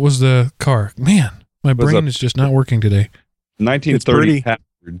 Quick, what was the car? Man, my brain is just not working today. 1930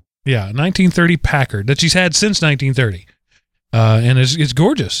 Packard. Yeah, 1930 Packard that she's had since 1930, and it's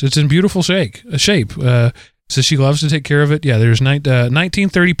gorgeous. It's in beautiful shape. So she loves to take care of it. Yeah, there's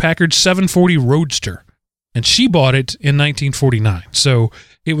 1930 Packard 740 Roadster, and she bought it in 1949. So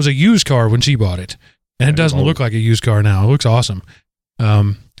it was a used car when she bought it, and it doesn't look like a used car now. It looks awesome.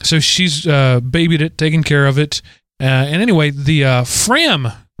 So she's babied it, taken care of it. And anyway, the Fram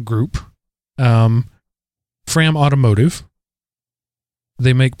group, Fram Automotive,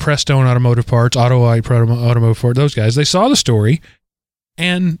 they make Prestone automotive parts, Autolite automotive parts, those guys. They saw the story,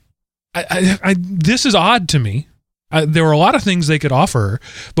 and I this is odd to me. There were a lot of things they could offer her,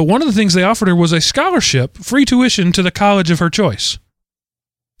 but one of the things they offered her was a scholarship, free tuition to the college of her choice.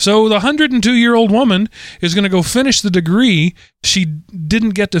 So the 102-year-old woman is going to go finish the degree she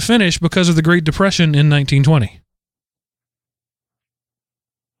didn't get to finish because of the Great Depression in 1920.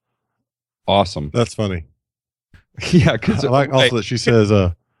 Awesome. That's funny. Yeah, because I like also that she says,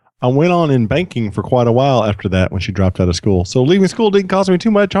 I went on in banking for quite a while after that when she dropped out of school. So leaving school didn't cause me too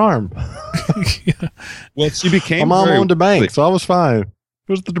much harm. Yeah. Well, she became my mom owned a bank, so I was fine. It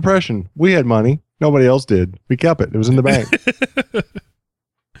was the Depression. We had money. Nobody else did. We kept it. It was in the bank.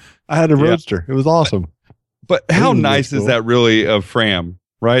 I had a Roadster. It was awesome. But how nice is that really of Fram,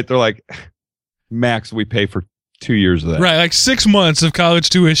 right? They're like, max we pay for 2 years of that. Right, like 6 months of college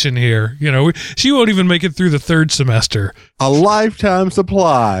tuition here. You know, she won't even make it through the third semester. A lifetime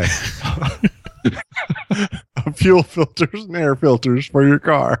supply of fuel filters and air filters for your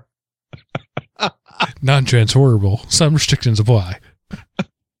car. Non-transferable. Some restrictions apply.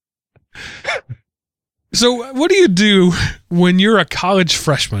 So what do you do when you're a college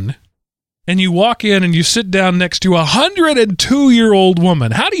freshman and you walk in and you sit down next to a 102-year-old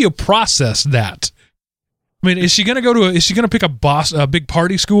woman? How do you process that? I mean, is she going to pick a big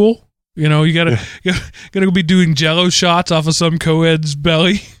party school? You know, you going to be doing Jello shots off of some co-ed's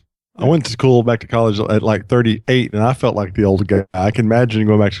belly. I went to school back to college at like 38, and I felt like the old guy. I can imagine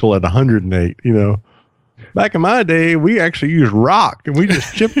going back to school at 108, you know. Back in my day, we actually used rock, and we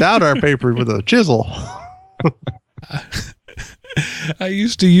just chipped out our paper with a chisel. I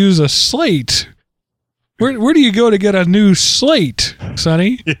used to use a slate. Where do you go to get a new slate,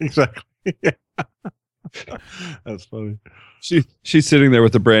 Sonny? Yeah, exactly. Yeah. That's funny. She's sitting there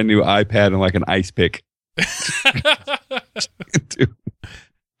with a brand new iPad and like an ice pick.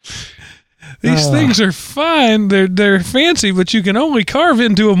 These things are fine. They're fancy, but you can only carve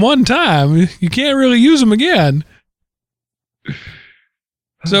into them one time. You can't really use them again.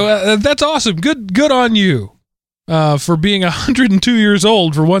 So that's awesome. Good on you for being 102 years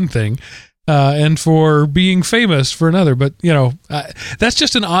old for one thing, and for being famous for another. But you know, that's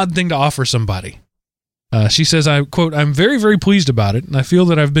just an odd thing to offer somebody. She says, I quote, "I'm very, very pleased about it, and I feel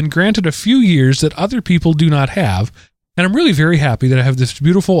that I've been granted a few years that other people do not have, and I'm really very happy that I have this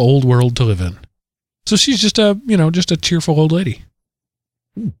beautiful old world to live in." So she's just a cheerful old lady.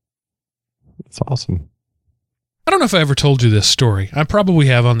 That's awesome. I don't know if I ever told you this story. I probably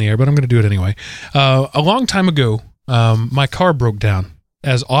have on the air, but I'm going to do it anyway. A long time ago, my car broke down,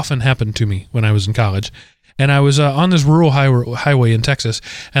 as often happened to me when I was in college. And I was on this rural highway in Texas,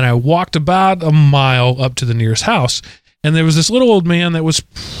 and I walked about a mile up to the nearest house, and there was this little old man that was,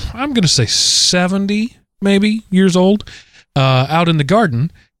 I'm going to say 70 maybe years old, out in the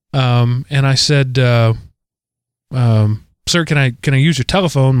garden. And I said, "Sir, can I use your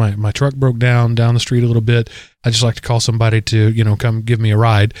telephone? My truck broke down the street a little bit. I'd just like to call somebody to, come give me a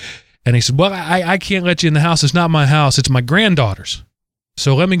ride." And he said, "Well, I can't let you in the house. It's not my house. It's my granddaughter's.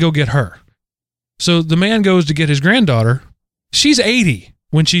 So let me go get her." So the man goes to get his granddaughter. She's 80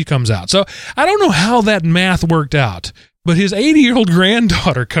 when she comes out. So I don't know how that math worked out, but his 80-year-old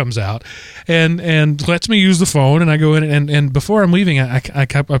granddaughter comes out and lets me use the phone. And I go in and before I'm leaving, I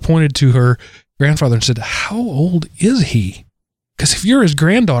pointed to her grandfather and said, "How old is he? Because if you're his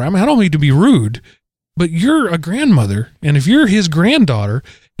granddaughter, I mean, I don't mean to be rude, but you're a grandmother. And if you're his granddaughter,"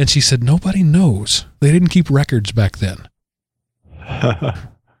 and she said, "Nobody knows. They didn't keep records back then."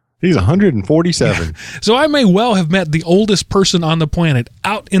 He's 147. So I may well have met the oldest person on the planet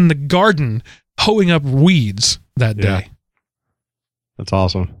out in the garden hoeing up weeds that day. That's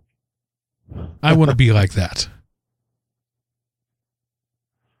awesome. I want to be like that.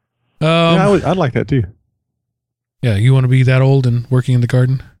 I'd like that too. Yeah, you want to be that old and working in the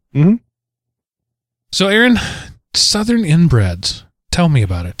garden? Mm-hmm. So, Aaron, Southern inbreds. Tell me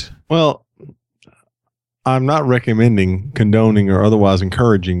about it. Well, I'm not recommending, condoning, or otherwise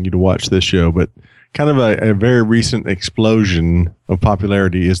encouraging you to watch this show, but kind of a very recent explosion of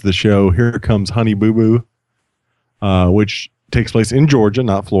popularity is the show Here Comes Honey Boo Boo, which takes place in Georgia,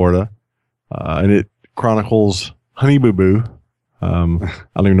 not Florida, and it chronicles Honey Boo Boo. I don't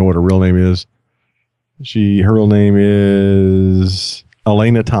even know what her real name is. Her real name is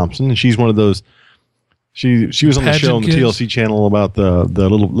Elena Thompson, and she's one of those. She was on the show on the TLC channel about the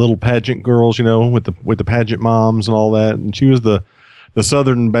little pageant girls, with the pageant moms and all that. And she was the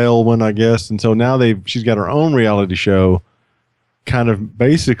Southern Belle one, I guess. And so now she's got her own reality show, kind of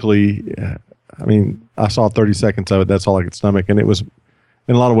basically. I mean, I saw 30 seconds of it. That's all I could stomach, and it was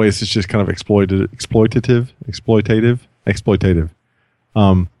in a lot of ways it's just kind of exploitative.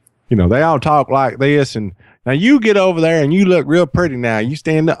 They all talk like this, and now you get over there and you look real pretty now. You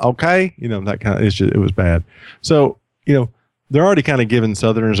stand up, okay? That kind of, it was bad. So, they're already kind of giving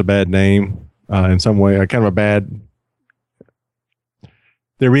Southerners a bad name in some way,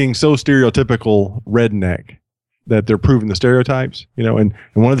 they're being so stereotypical redneck that they're proving the stereotypes, and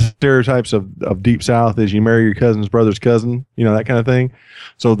one of the stereotypes of Deep South is you marry your cousin's brother's cousin, that kind of thing.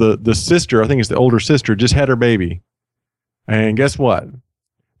 So the sister, I think it's the older sister, just had her baby. And guess what?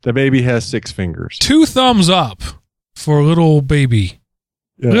 The baby has 6 fingers. 2 thumbs up for little baby.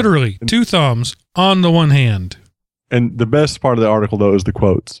 Yeah. Literally, 2 thumbs on the one hand. And the best part of the article, though, is the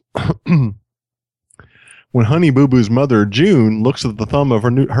quotes. When Honey Boo Boo's mother, June, looks at the thumb of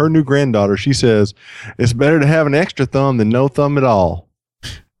her new granddaughter, she says, "It's better to have an extra thumb than no thumb at all."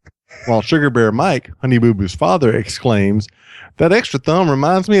 While Sugar Bear Mike, Honey Boo Boo's father, exclaims, "That extra thumb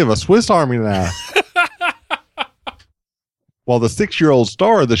reminds me of a Swiss Army knife." While the 6-year-old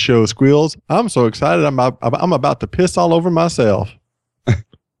star of the show squeals, "I'm so excited I'm about to piss all over myself."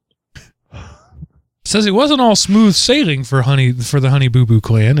 Says it wasn't all smooth sailing for the Honey Boo Boo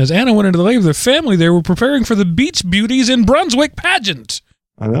clan. As Anna went into the labor, their family there were preparing for the Beach Beauties in Brunswick pageant.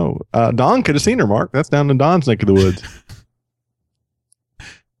 I know. Don could have seen her, Mark. That's down in Don's neck of the woods.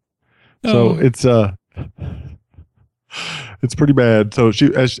 So it's It's pretty bad. So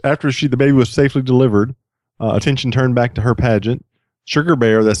after the baby was safely delivered, attention turned back to her pageant. Sugar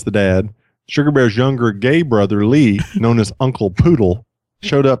Bear, that's the dad. Sugar Bear's younger gay brother, Lee, known as Uncle Poodle,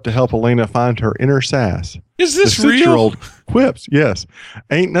 showed up to help Elena find her inner sass. Is this the real? 6-year-old quips, yes.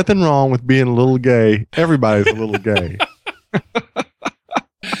 Ain't nothing wrong with being a little gay. Everybody's a little gay.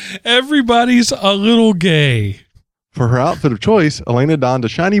 Everybody's a little gay. For her outfit of choice, Elena donned a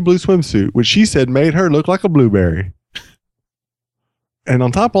shiny blue swimsuit, which she said made her look like a blueberry. And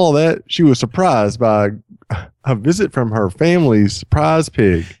on top of all that, she was surprised by a visit from her family's prize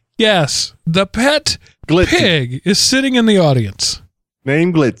pig. Yes, the pet Glitzy. pig is sitting in the audience.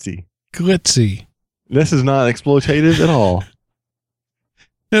 Named Glitzy. Glitzy. This is not exploitative at all.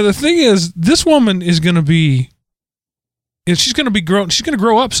 Now, the thing is, this woman is going to be, she's going to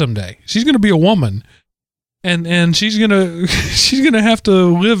grow up someday. She's going to be a woman. And she's going to have to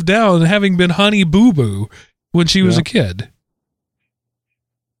live down having been Honey Boo Boo when she was a kid.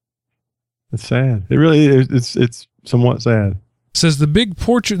 It's sad. It really is. It's somewhat sad. Says the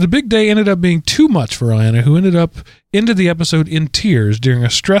big day ended up being too much for Anna, who ended the episode in tears during a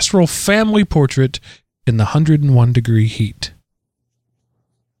stressful family portrait in the 101-degree heat.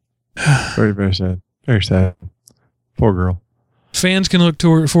 Very, very sad. Very sad. Poor girl. Fans can look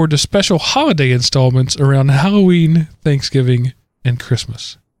forward to special holiday installments around Halloween, Thanksgiving, and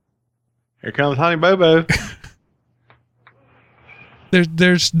Christmas. Here comes Honey Bobo.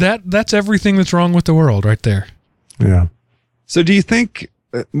 There's that's everything that's wrong with the world right there. Yeah. So do you think,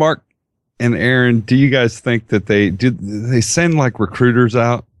 Mark and Aaron, do you guys think that they send like recruiters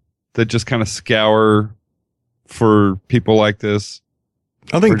out that just kind of scour for people like this?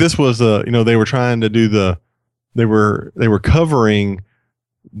 I think this was they were trying to do they were covering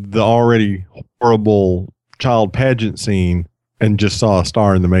the already horrible child pageant scene and just saw a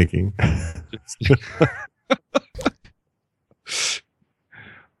star in the making.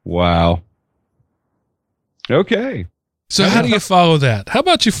 Wow. Okay. So how do you follow that? How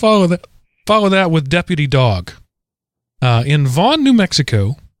about you follow that with Deputy Dog? In Vaughn, New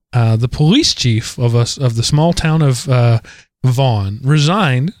Mexico, the police chief of the small town of Vaughn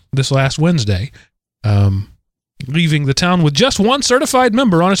resigned this last Wednesday, leaving the town with just one certified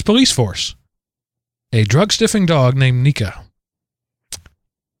member on its police force, a drug-sniffing dog named Nika.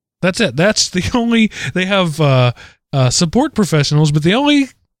 That's it. That's the only... They have support professionals, but the only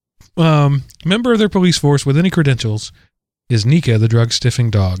member of their police force with any credentials is Nika, the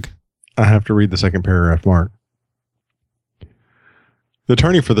drug-sniffing dog. I have to read the second paragraph, Mark. The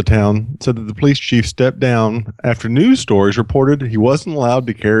attorney for the town said that the police chief stepped down after news stories reported he wasn't allowed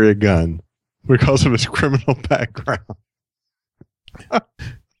to carry a gun because of his criminal background.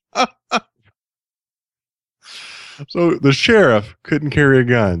 So the sheriff couldn't carry a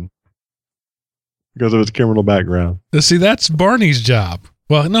gun because of his criminal background. See, that's Barney's job.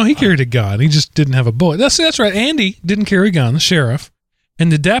 Well, no, he carried a gun. He just didn't have a bullet. That's right. Andy didn't carry a gun, the sheriff. And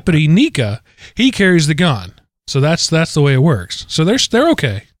the deputy, Nika, he carries the gun. So that's the way it works. So they're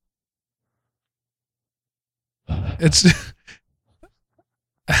okay. It's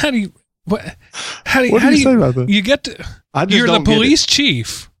how do you say about that? You get to you're the police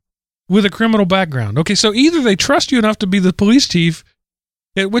chief with a criminal background. Okay, so either they trust you enough to be the police chief,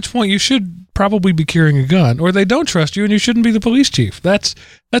 at which point you should probably be carrying a gun, or they don't trust you and you shouldn't be the police chief. That's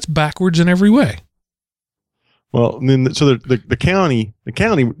backwards in every way. Well, then so the county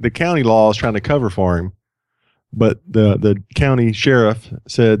law is trying to cover for him, but the county sheriff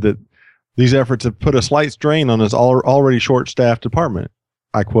said that these efforts have put a slight strain on his already short-staffed department.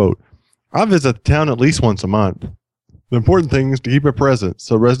 I quote, "I visit the town at least once a month. The important thing is to keep a presence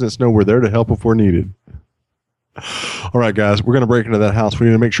so residents know we're there to help if we're needed." All right, guys, we're going to break into that house. We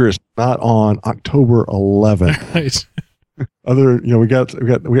need to make sure it's not on October 11th. Right. We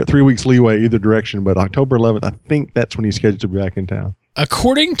got 3 weeks leeway either direction, but October 11th, I think that's when he's scheduled to be back in town.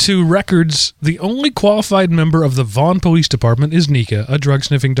 According to records, the only qualified member of the Vaughn Police Department is Nika, a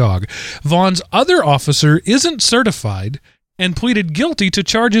drug-sniffing dog. Vaughn's other officer isn't certified and pleaded guilty to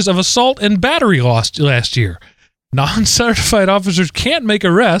charges of assault and battery last year. Non-certified officers can't make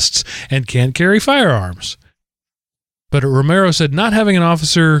arrests and can't carry firearms. But Romero said not having an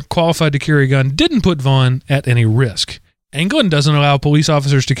officer qualified to carry a gun didn't put Vaughn at any risk. England doesn't allow police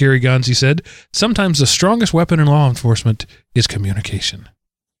officers to carry guns, he said. Sometimes the strongest weapon in law enforcement is communication.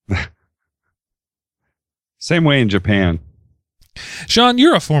 Same way in Japan. Sean,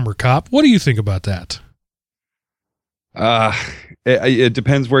 you're a former cop. What do you think about that? It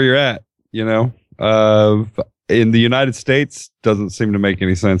depends where you're at, in the United States, doesn't seem to make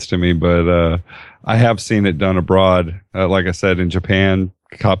any sense to me, but I have seen it done abroad. Like I said, in Japan,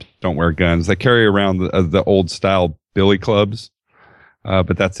 cops don't wear guns. They carry around the old style billy clubs,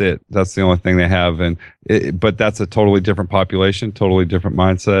 but that's it. That's the only thing they have. But that's a totally different population, totally different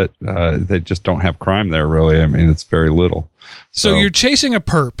mindset. They just don't have crime there, really. I mean, it's very little. So you're chasing a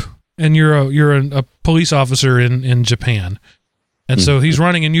perp, and you're a police officer in Japan, and so he's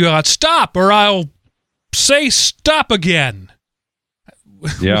running, and you got stop, or I'll say stop again.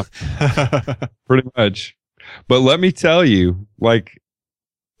 Yeah, pretty much. But let me tell you, like,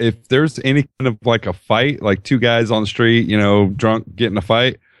 if there's any kind of like a fight, like two guys on the street, drunk, getting a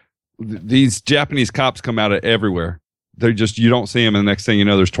fight, these Japanese cops come out of everywhere. They're just, you don't see them, and the next thing you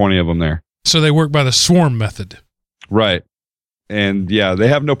know, there's 20 of them there. So they work by the swarm method. Right. And yeah, they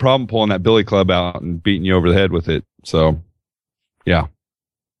have no problem pulling that billy club out and beating you over the head with it. So, yeah.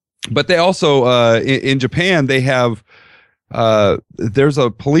 But they also, in Japan, they have, there's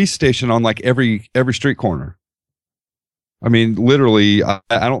a police station on like every street corner. I mean, literally, I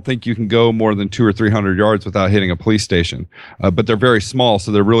don't think you can go more than 200 or 300 yards without hitting a police station. But they're very small,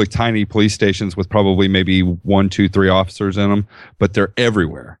 so they're really tiny police stations with probably maybe 1, 2, 3 officers in them. But they're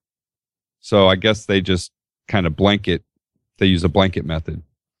everywhere. So I guess they just kind of blanket. They use a blanket method.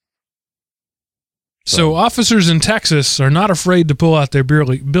 So officers in Texas are not afraid to pull out their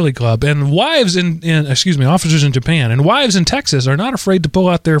billy club, and officers in Japan and wives in Texas are not afraid to pull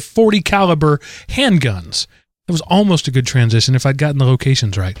out their .40 caliber handguns. That was almost a good transition if I'd gotten the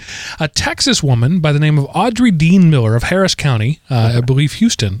locations right. A Texas woman by the name of Audrey Dean Miller of Harris County, I believe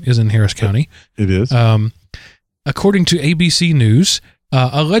Houston is in Harris County. It is. According to ABC News,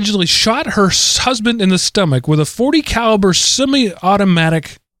 allegedly shot her husband in the stomach with a .40 caliber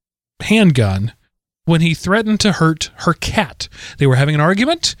semi-automatic handgun when he threatened to hurt her cat. They were having an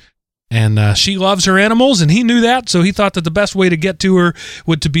argument, and she loves her animals, and he knew that, so he thought that the best way to get to her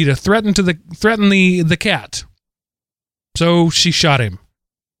would be to threaten the cat. So she shot him.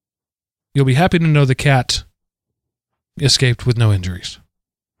 You'll be happy to know the cat escaped with no injuries.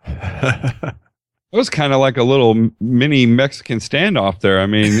 It was kind of like a little mini Mexican standoff there. I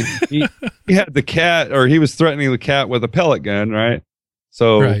mean, he had the cat, or he was threatening the cat with a pellet gun, right?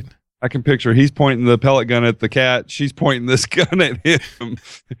 So right. I can picture he's pointing the pellet gun at the cat. She's pointing this gun at him.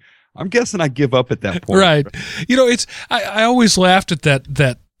 I'm guessing I give up at that point. Right. I always laughed at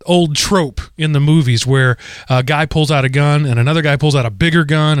that old trope in the movies where a guy pulls out a gun and another guy pulls out a bigger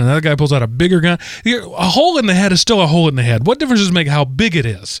gun and another guy pulls out a bigger gun. A hole in the head is still a hole in the head. What difference does it make how big it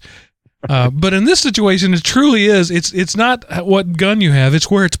is? But in this situation, it truly is. It's not what gun you have.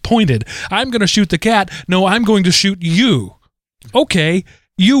 It's where it's pointed. I'm going to shoot the cat. No, I'm going to shoot you. Okay,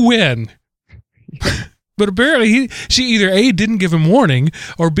 you win. But apparently she either A, didn't give him warning,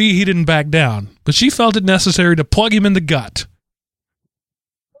 or B, he didn't back down. But she felt it necessary to plug him in the gut.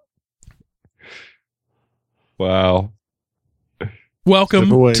 Wow.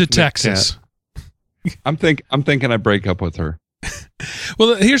 Welcome to Texas. I'm thinking I break up with her.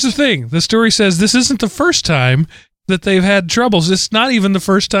 Well, here's the thing. The story says this isn't the first time that they've had troubles. It's not even the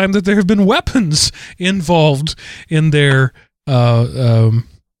first time that there have been weapons involved in their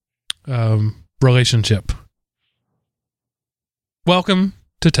relationship. Welcome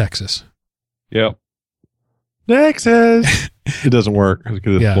to Texas. Yep. Texas. It doesn't work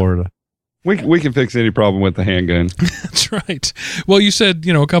because it's Florida. We can fix any problem with the handgun. That's right. Well, you said,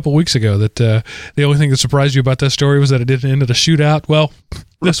 a couple weeks ago that the only thing that surprised you about that story was that it didn't end at a shootout. Well,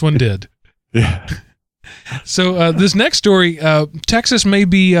 this one did. Yeah. So this next story, Texas may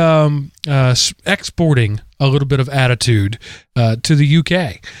be exporting a little bit of attitude to the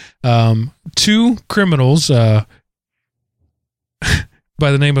UK. 2 criminals by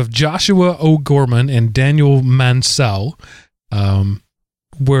the name of Joshua O'Gorman and Daniel Mansell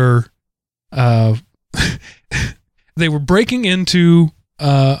were they were breaking into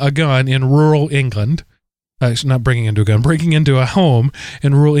a gun in rural England. Not breaking into a gun, breaking into a home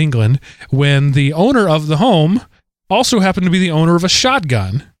in rural England when the owner of the home also happened to be the owner of a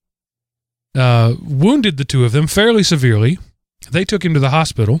shotgun, wounded the 2 of them fairly severely. They took him to the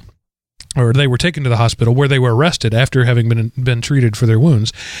hospital, or they were taken to the hospital where they were arrested after having been treated for their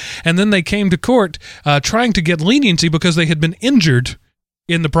wounds. And then they came to court trying to get leniency because they had been injured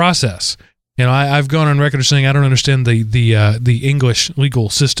in the process. I've gone on record as saying I don't understand the English legal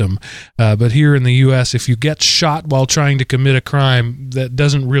system, but here in the U.S., if you get shot while trying to commit a crime, that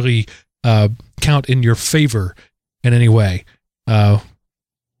doesn't really count in your favor in any way.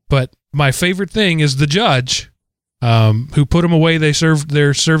 But my favorite thing is the judge who put them away.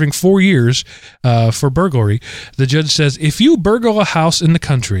 They're serving 4 years for burglary. The judge says, if you burgle a house in the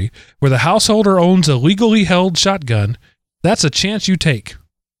country where the householder owns a legally held shotgun, that's a chance you take.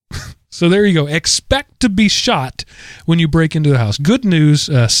 So there you go. Expect to be shot when you break into the house. Good news,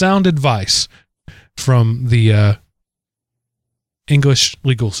 sound advice from the English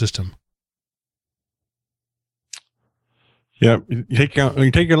legal system. Yeah, you take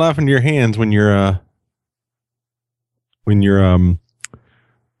your life into your hands when you're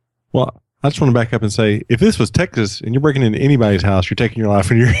well, I just want to back up and say, if this was Texas and you're breaking into anybody's house, you're taking your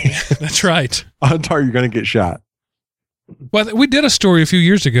life in your hands. That's right. Odds are you're going to get shot. Well, we did a story a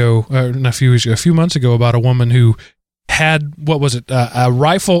few months ago about a woman who had, a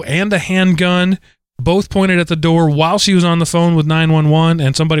rifle and a handgun, both pointed at the door while she was on the phone with 911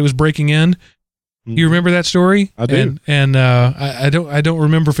 and somebody was breaking in. You remember that story? I do. And I don't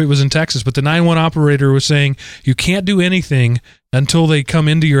remember if it was in Texas, but the 911 operator was saying you can't do anything until they come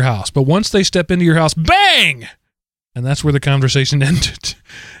into your house. But once they step into your house, bang! And that's where the conversation ended.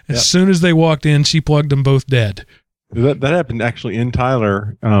 As soon as they walked in, she plugged them both dead. That happened actually in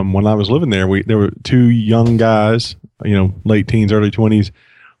Tyler when I was living there. There were two young guys, late teens, early 20s,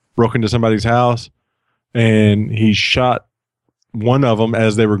 broke into somebody's house, and he shot one of them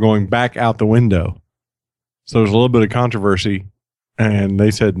as they were going back out the window. So there was a little bit of controversy, and they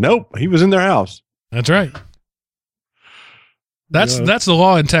said, nope, he was in their house. That's right. That's the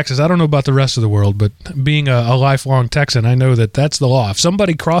law in Texas. I don't know about the rest of the world, but being a lifelong Texan, I know that that's the law. If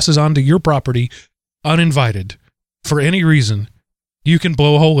somebody crosses onto your property uninvited for any reason, you can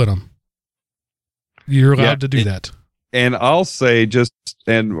blow a hole in them. You're allowed to do that. And I'll say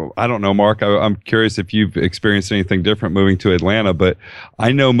and I don't know, Mark, I'm curious if you've experienced anything different moving to Atlanta, but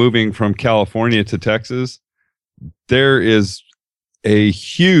I know moving from California to Texas, there is a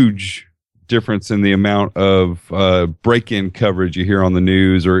huge difference in the amount of break-in coverage you hear on the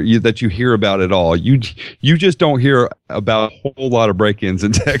news or that you hear about at all. You just don't hear about a whole lot of break-ins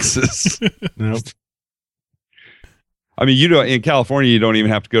in Texas. Nope. I mean, in California, you don't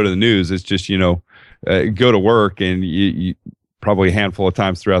even have to go to the news. It's just, go to work and you probably a handful of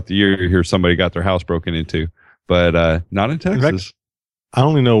times throughout the year you hear somebody got their house broken into, but not in Texas. In fact,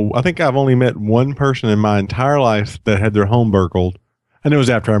 I think I've only met one person in my entire life that had their home burgled, and it was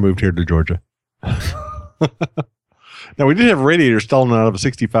after I moved here to Georgia. Now, we did have a radiator stolen out of a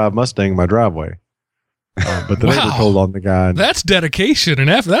 65 Mustang in my driveway, but the neighbor told on the guy. That's dedication and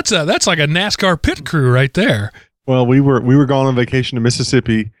effort. That's like a NASCAR pit crew right there. Well, we were going on vacation to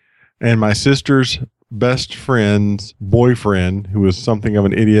Mississippi, and my sister's best friend's boyfriend, who was something of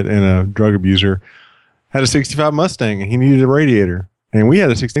an idiot and a drug abuser, had a 65 Mustang, and he needed a radiator. And we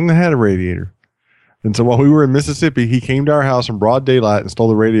had a 16 that had a radiator. And so while we were in Mississippi, he came to our house in broad daylight and stole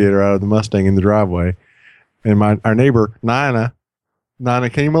the radiator out of the Mustang in the driveway. And our neighbor, Nina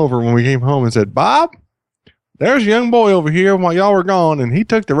came over when we came home and said, Bob, there's a young boy over here while y'all were gone, and he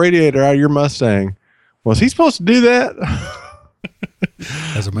took the radiator out of your Mustang. Was he supposed to do that?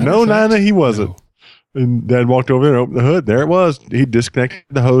 No, Nina, he wasn't. No. And Dad walked over there and opened the hood. There it was. He disconnected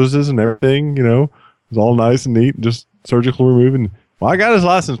the hoses and everything, It was all nice and neat, just surgical removing. Well, I got his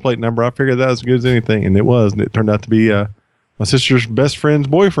license plate number. I figured that was as good as anything, and it was. And it turned out to be my sister's best friend's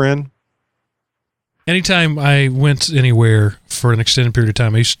boyfriend. Anytime I went anywhere for an extended period of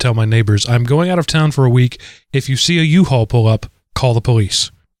time, I used to tell my neighbors, I'm going out of town for a week. If you see a U-Haul pull up, call the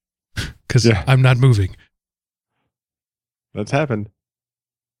police. Because I'm not moving. That's happened.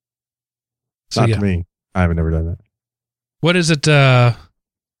 So, not to me. I haven't ever done that. What is it Jeff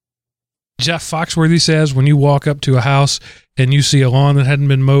Foxworthy says when you walk up to a house and you see a lawn that hadn't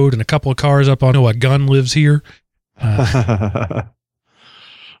been mowed and a couple of cars up on, a gun lives here? My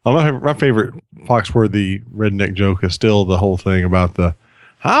favorite Foxworthy redneck joke is still the whole thing about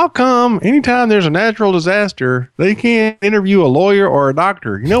how come anytime there's a natural disaster, they can't interview a lawyer or a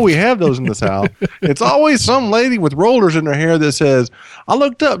doctor? We have those in the South. It's always some lady with rollers in her hair that says, I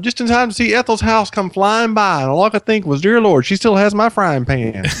looked up just in time to see Ethel's house come flying by, and all I could think was, dear Lord, she still has my frying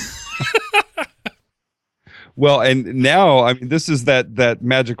pan. Well, and now, I mean, this is that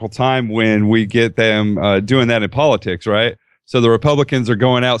magical time when we get them doing that in politics, right? So the Republicans are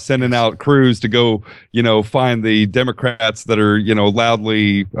going out, sending out crews to go, find the Democrats that are,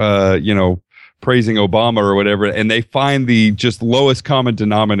 loudly, praising Obama or whatever. And they find the just lowest common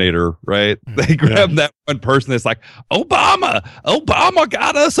denominator, right? They grab that one person that's like, Obama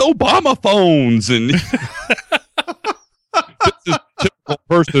got us Obamaphones. And this is a typical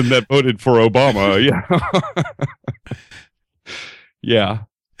person that voted for Obama. Yeah. Yeah.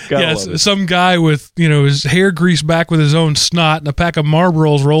 Yes, some guy with, his hair greased back with his own snot and a pack of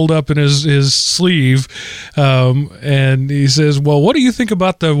Marlboros rolled up in his sleeve. And he says, well, what do you think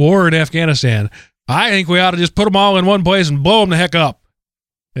about the war in Afghanistan? I think we ought to just put them all in one place and blow them the heck up.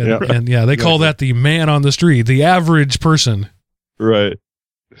 And they call that the man on the street, the average person. Right.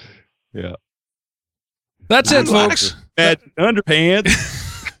 Yeah. That's it, folks. Magic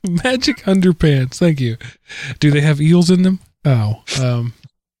underpants. Magic underpants. Thank you. Do they have eels in them? Oh.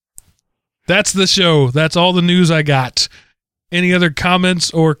 That's the show. That's all the news I got. Any other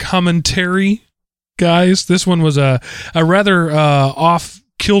comments or commentary, guys? This one was a rather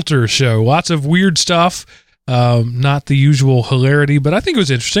off-kilter show. Lots of weird stuff. Not the usual hilarity, but I think it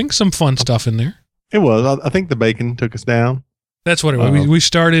was interesting. Some fun stuff in there. It was. I think the bacon took us down. That's what it was. We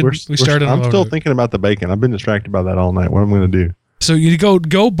started. I'm still thinking about the bacon. I've been distracted by that all night. What am I going to do? So you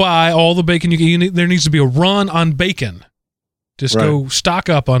go buy all the bacon you can. There needs to be a run on bacon. Just go stock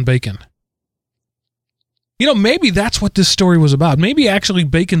up on bacon. Maybe that's what this story was about. Maybe actually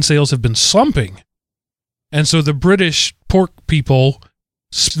bacon sales have been slumping. And so the British pork people,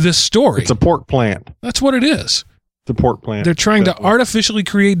 this story. It's a pork plant. That's what it is. It's a pork plant. They're trying to artificially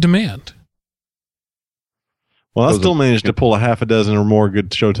create demand. Well, I still managed to pull a half a dozen or more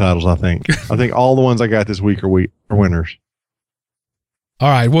good show titles, I think. I think all the ones I got this week are winners. All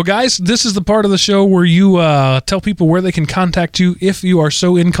right. Well, guys, this is the part of the show where you tell people where they can contact you if you are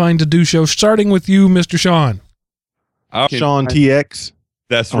so inclined to do so, starting with you, Mr. Sean. Sean TX.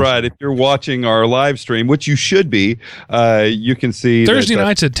 That's right. If you're watching our live stream, which you should be, you can see Thursday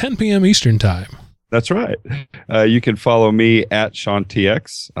nights at 10 p.m. Eastern Time. That's right. You can follow me at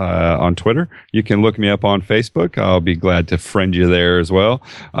SeanTX on Twitter. You can look me up on Facebook. I'll be glad to friend you there as well.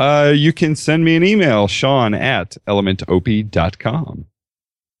 You can send me an email, Sean@elementop.com.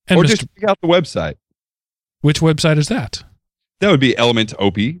 Or just check out the website. Which website is that? That would be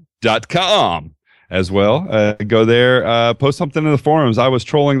elementop.com as well. Go there, post something in the forums. I was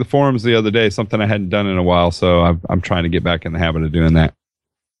trolling the forums the other day, something I hadn't done in a while, so I'm trying to get back in the habit of doing that.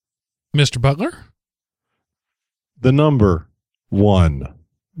 Mr. Butler? The number 1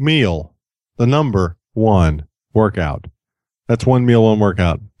 meal. The number 1 workout. That's 1 meal, 1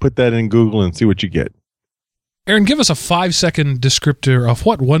 workout. Put that in Google and see what you get. Aaron, give us a 5-second descriptor of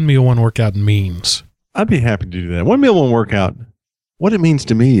what 1 meal, 1 workout means. I'd be happy to do that. 1 meal, 1 workout. What it means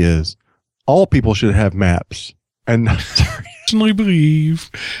to me is all people should have MAPS. And I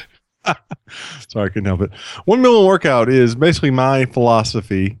believe. Sorry, I couldn't help it. 1 meal, 1 workout is basically my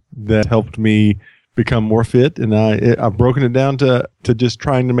philosophy that helped me become more fit. And I've broken it down to just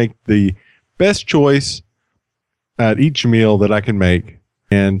trying to make the best choice at each meal that I can make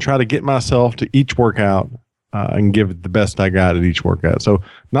and try to get myself to each workout and give it the best I got at each workout. So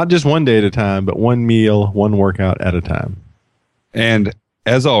not just one day at a time, but 1 meal, 1 workout at a time. And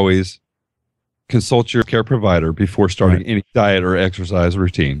as always, consult your care provider before starting any diet or exercise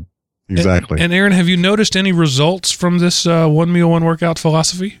routine. Exactly. And Aaron, have you noticed any results from this 1 meal, 1 workout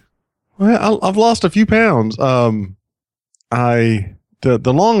philosophy? Well, I've lost a few pounds. The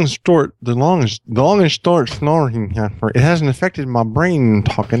long and short snoring. It hasn't affected my brain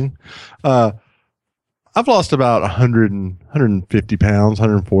talking. I've lost about 150 pounds,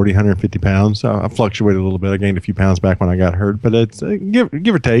 140, 150 pounds. I fluctuated a little bit. I gained a few pounds back when I got hurt, but it's give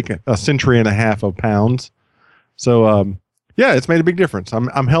or take a century and a half of pounds. So, yeah, it's made a big difference.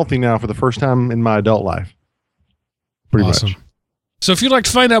 I'm healthy now for the first time in my adult life. Pretty much. So if you'd like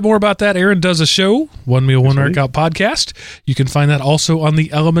to find out more about that, Aaron does a show, 1 Meal, 1 Workout podcast. You can find that also on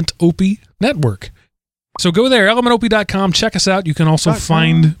the Element Opie network. So go there, elementop.com. Check us out. You can also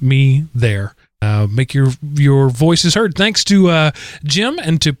find me there. Make your voices heard. Thanks to Jim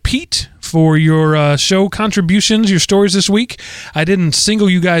and to Pete for your show contributions, your stories this week. I didn't single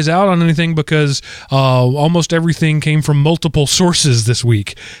you guys out on anything because almost everything came from multiple sources this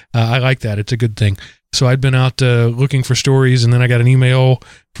week. I like that. It's a good thing. So I'd been out looking for stories, and then I got an email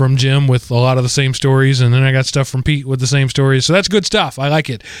from Jim with a lot of the same stories, and then I got stuff from Pete with the same stories. So that's good stuff. I like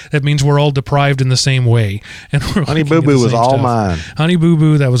it. That means we're all deprived in the same way. And Honey Boo Boo was all mine. Honey Boo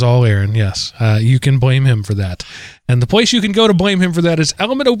Boo, that was all Aaron, yes. You can blame him for that. And the place you can go to blame him for that is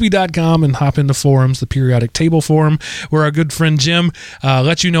elementop.com and hop into forums, the periodic table forum, where our good friend Jim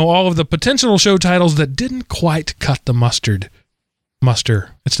lets you know all of the potential show titles that didn't quite cut the mustard. Muster.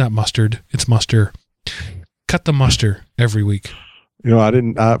 It's not mustard. It's muster. Cut the muster every week. You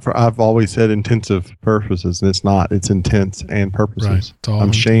know, I've always said intensive purposes, and it's not. It's intense and purposes. Right. I'm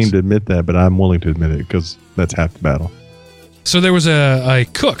ashamed to admit that, but I'm willing to admit it because that's half the battle. So there was a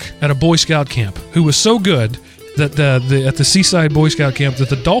cook at a Boy Scout camp who was so good that at the Seaside Boy Scout camp that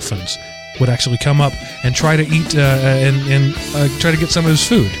the dolphins would actually come up and try to eat and try to get some of his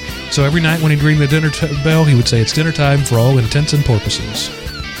food. So every night when he'd ring the dinner bell, he would say, "It's dinner time for all intents and purposes."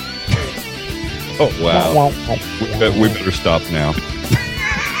 Oh, wow. We better stop now.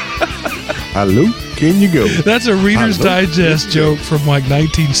 Hello, can you go? That's a Reader's Digest joke from like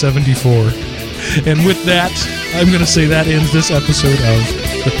 1974. And with that, I'm going to say that ends this episode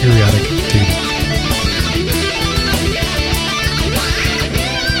of the periodic table.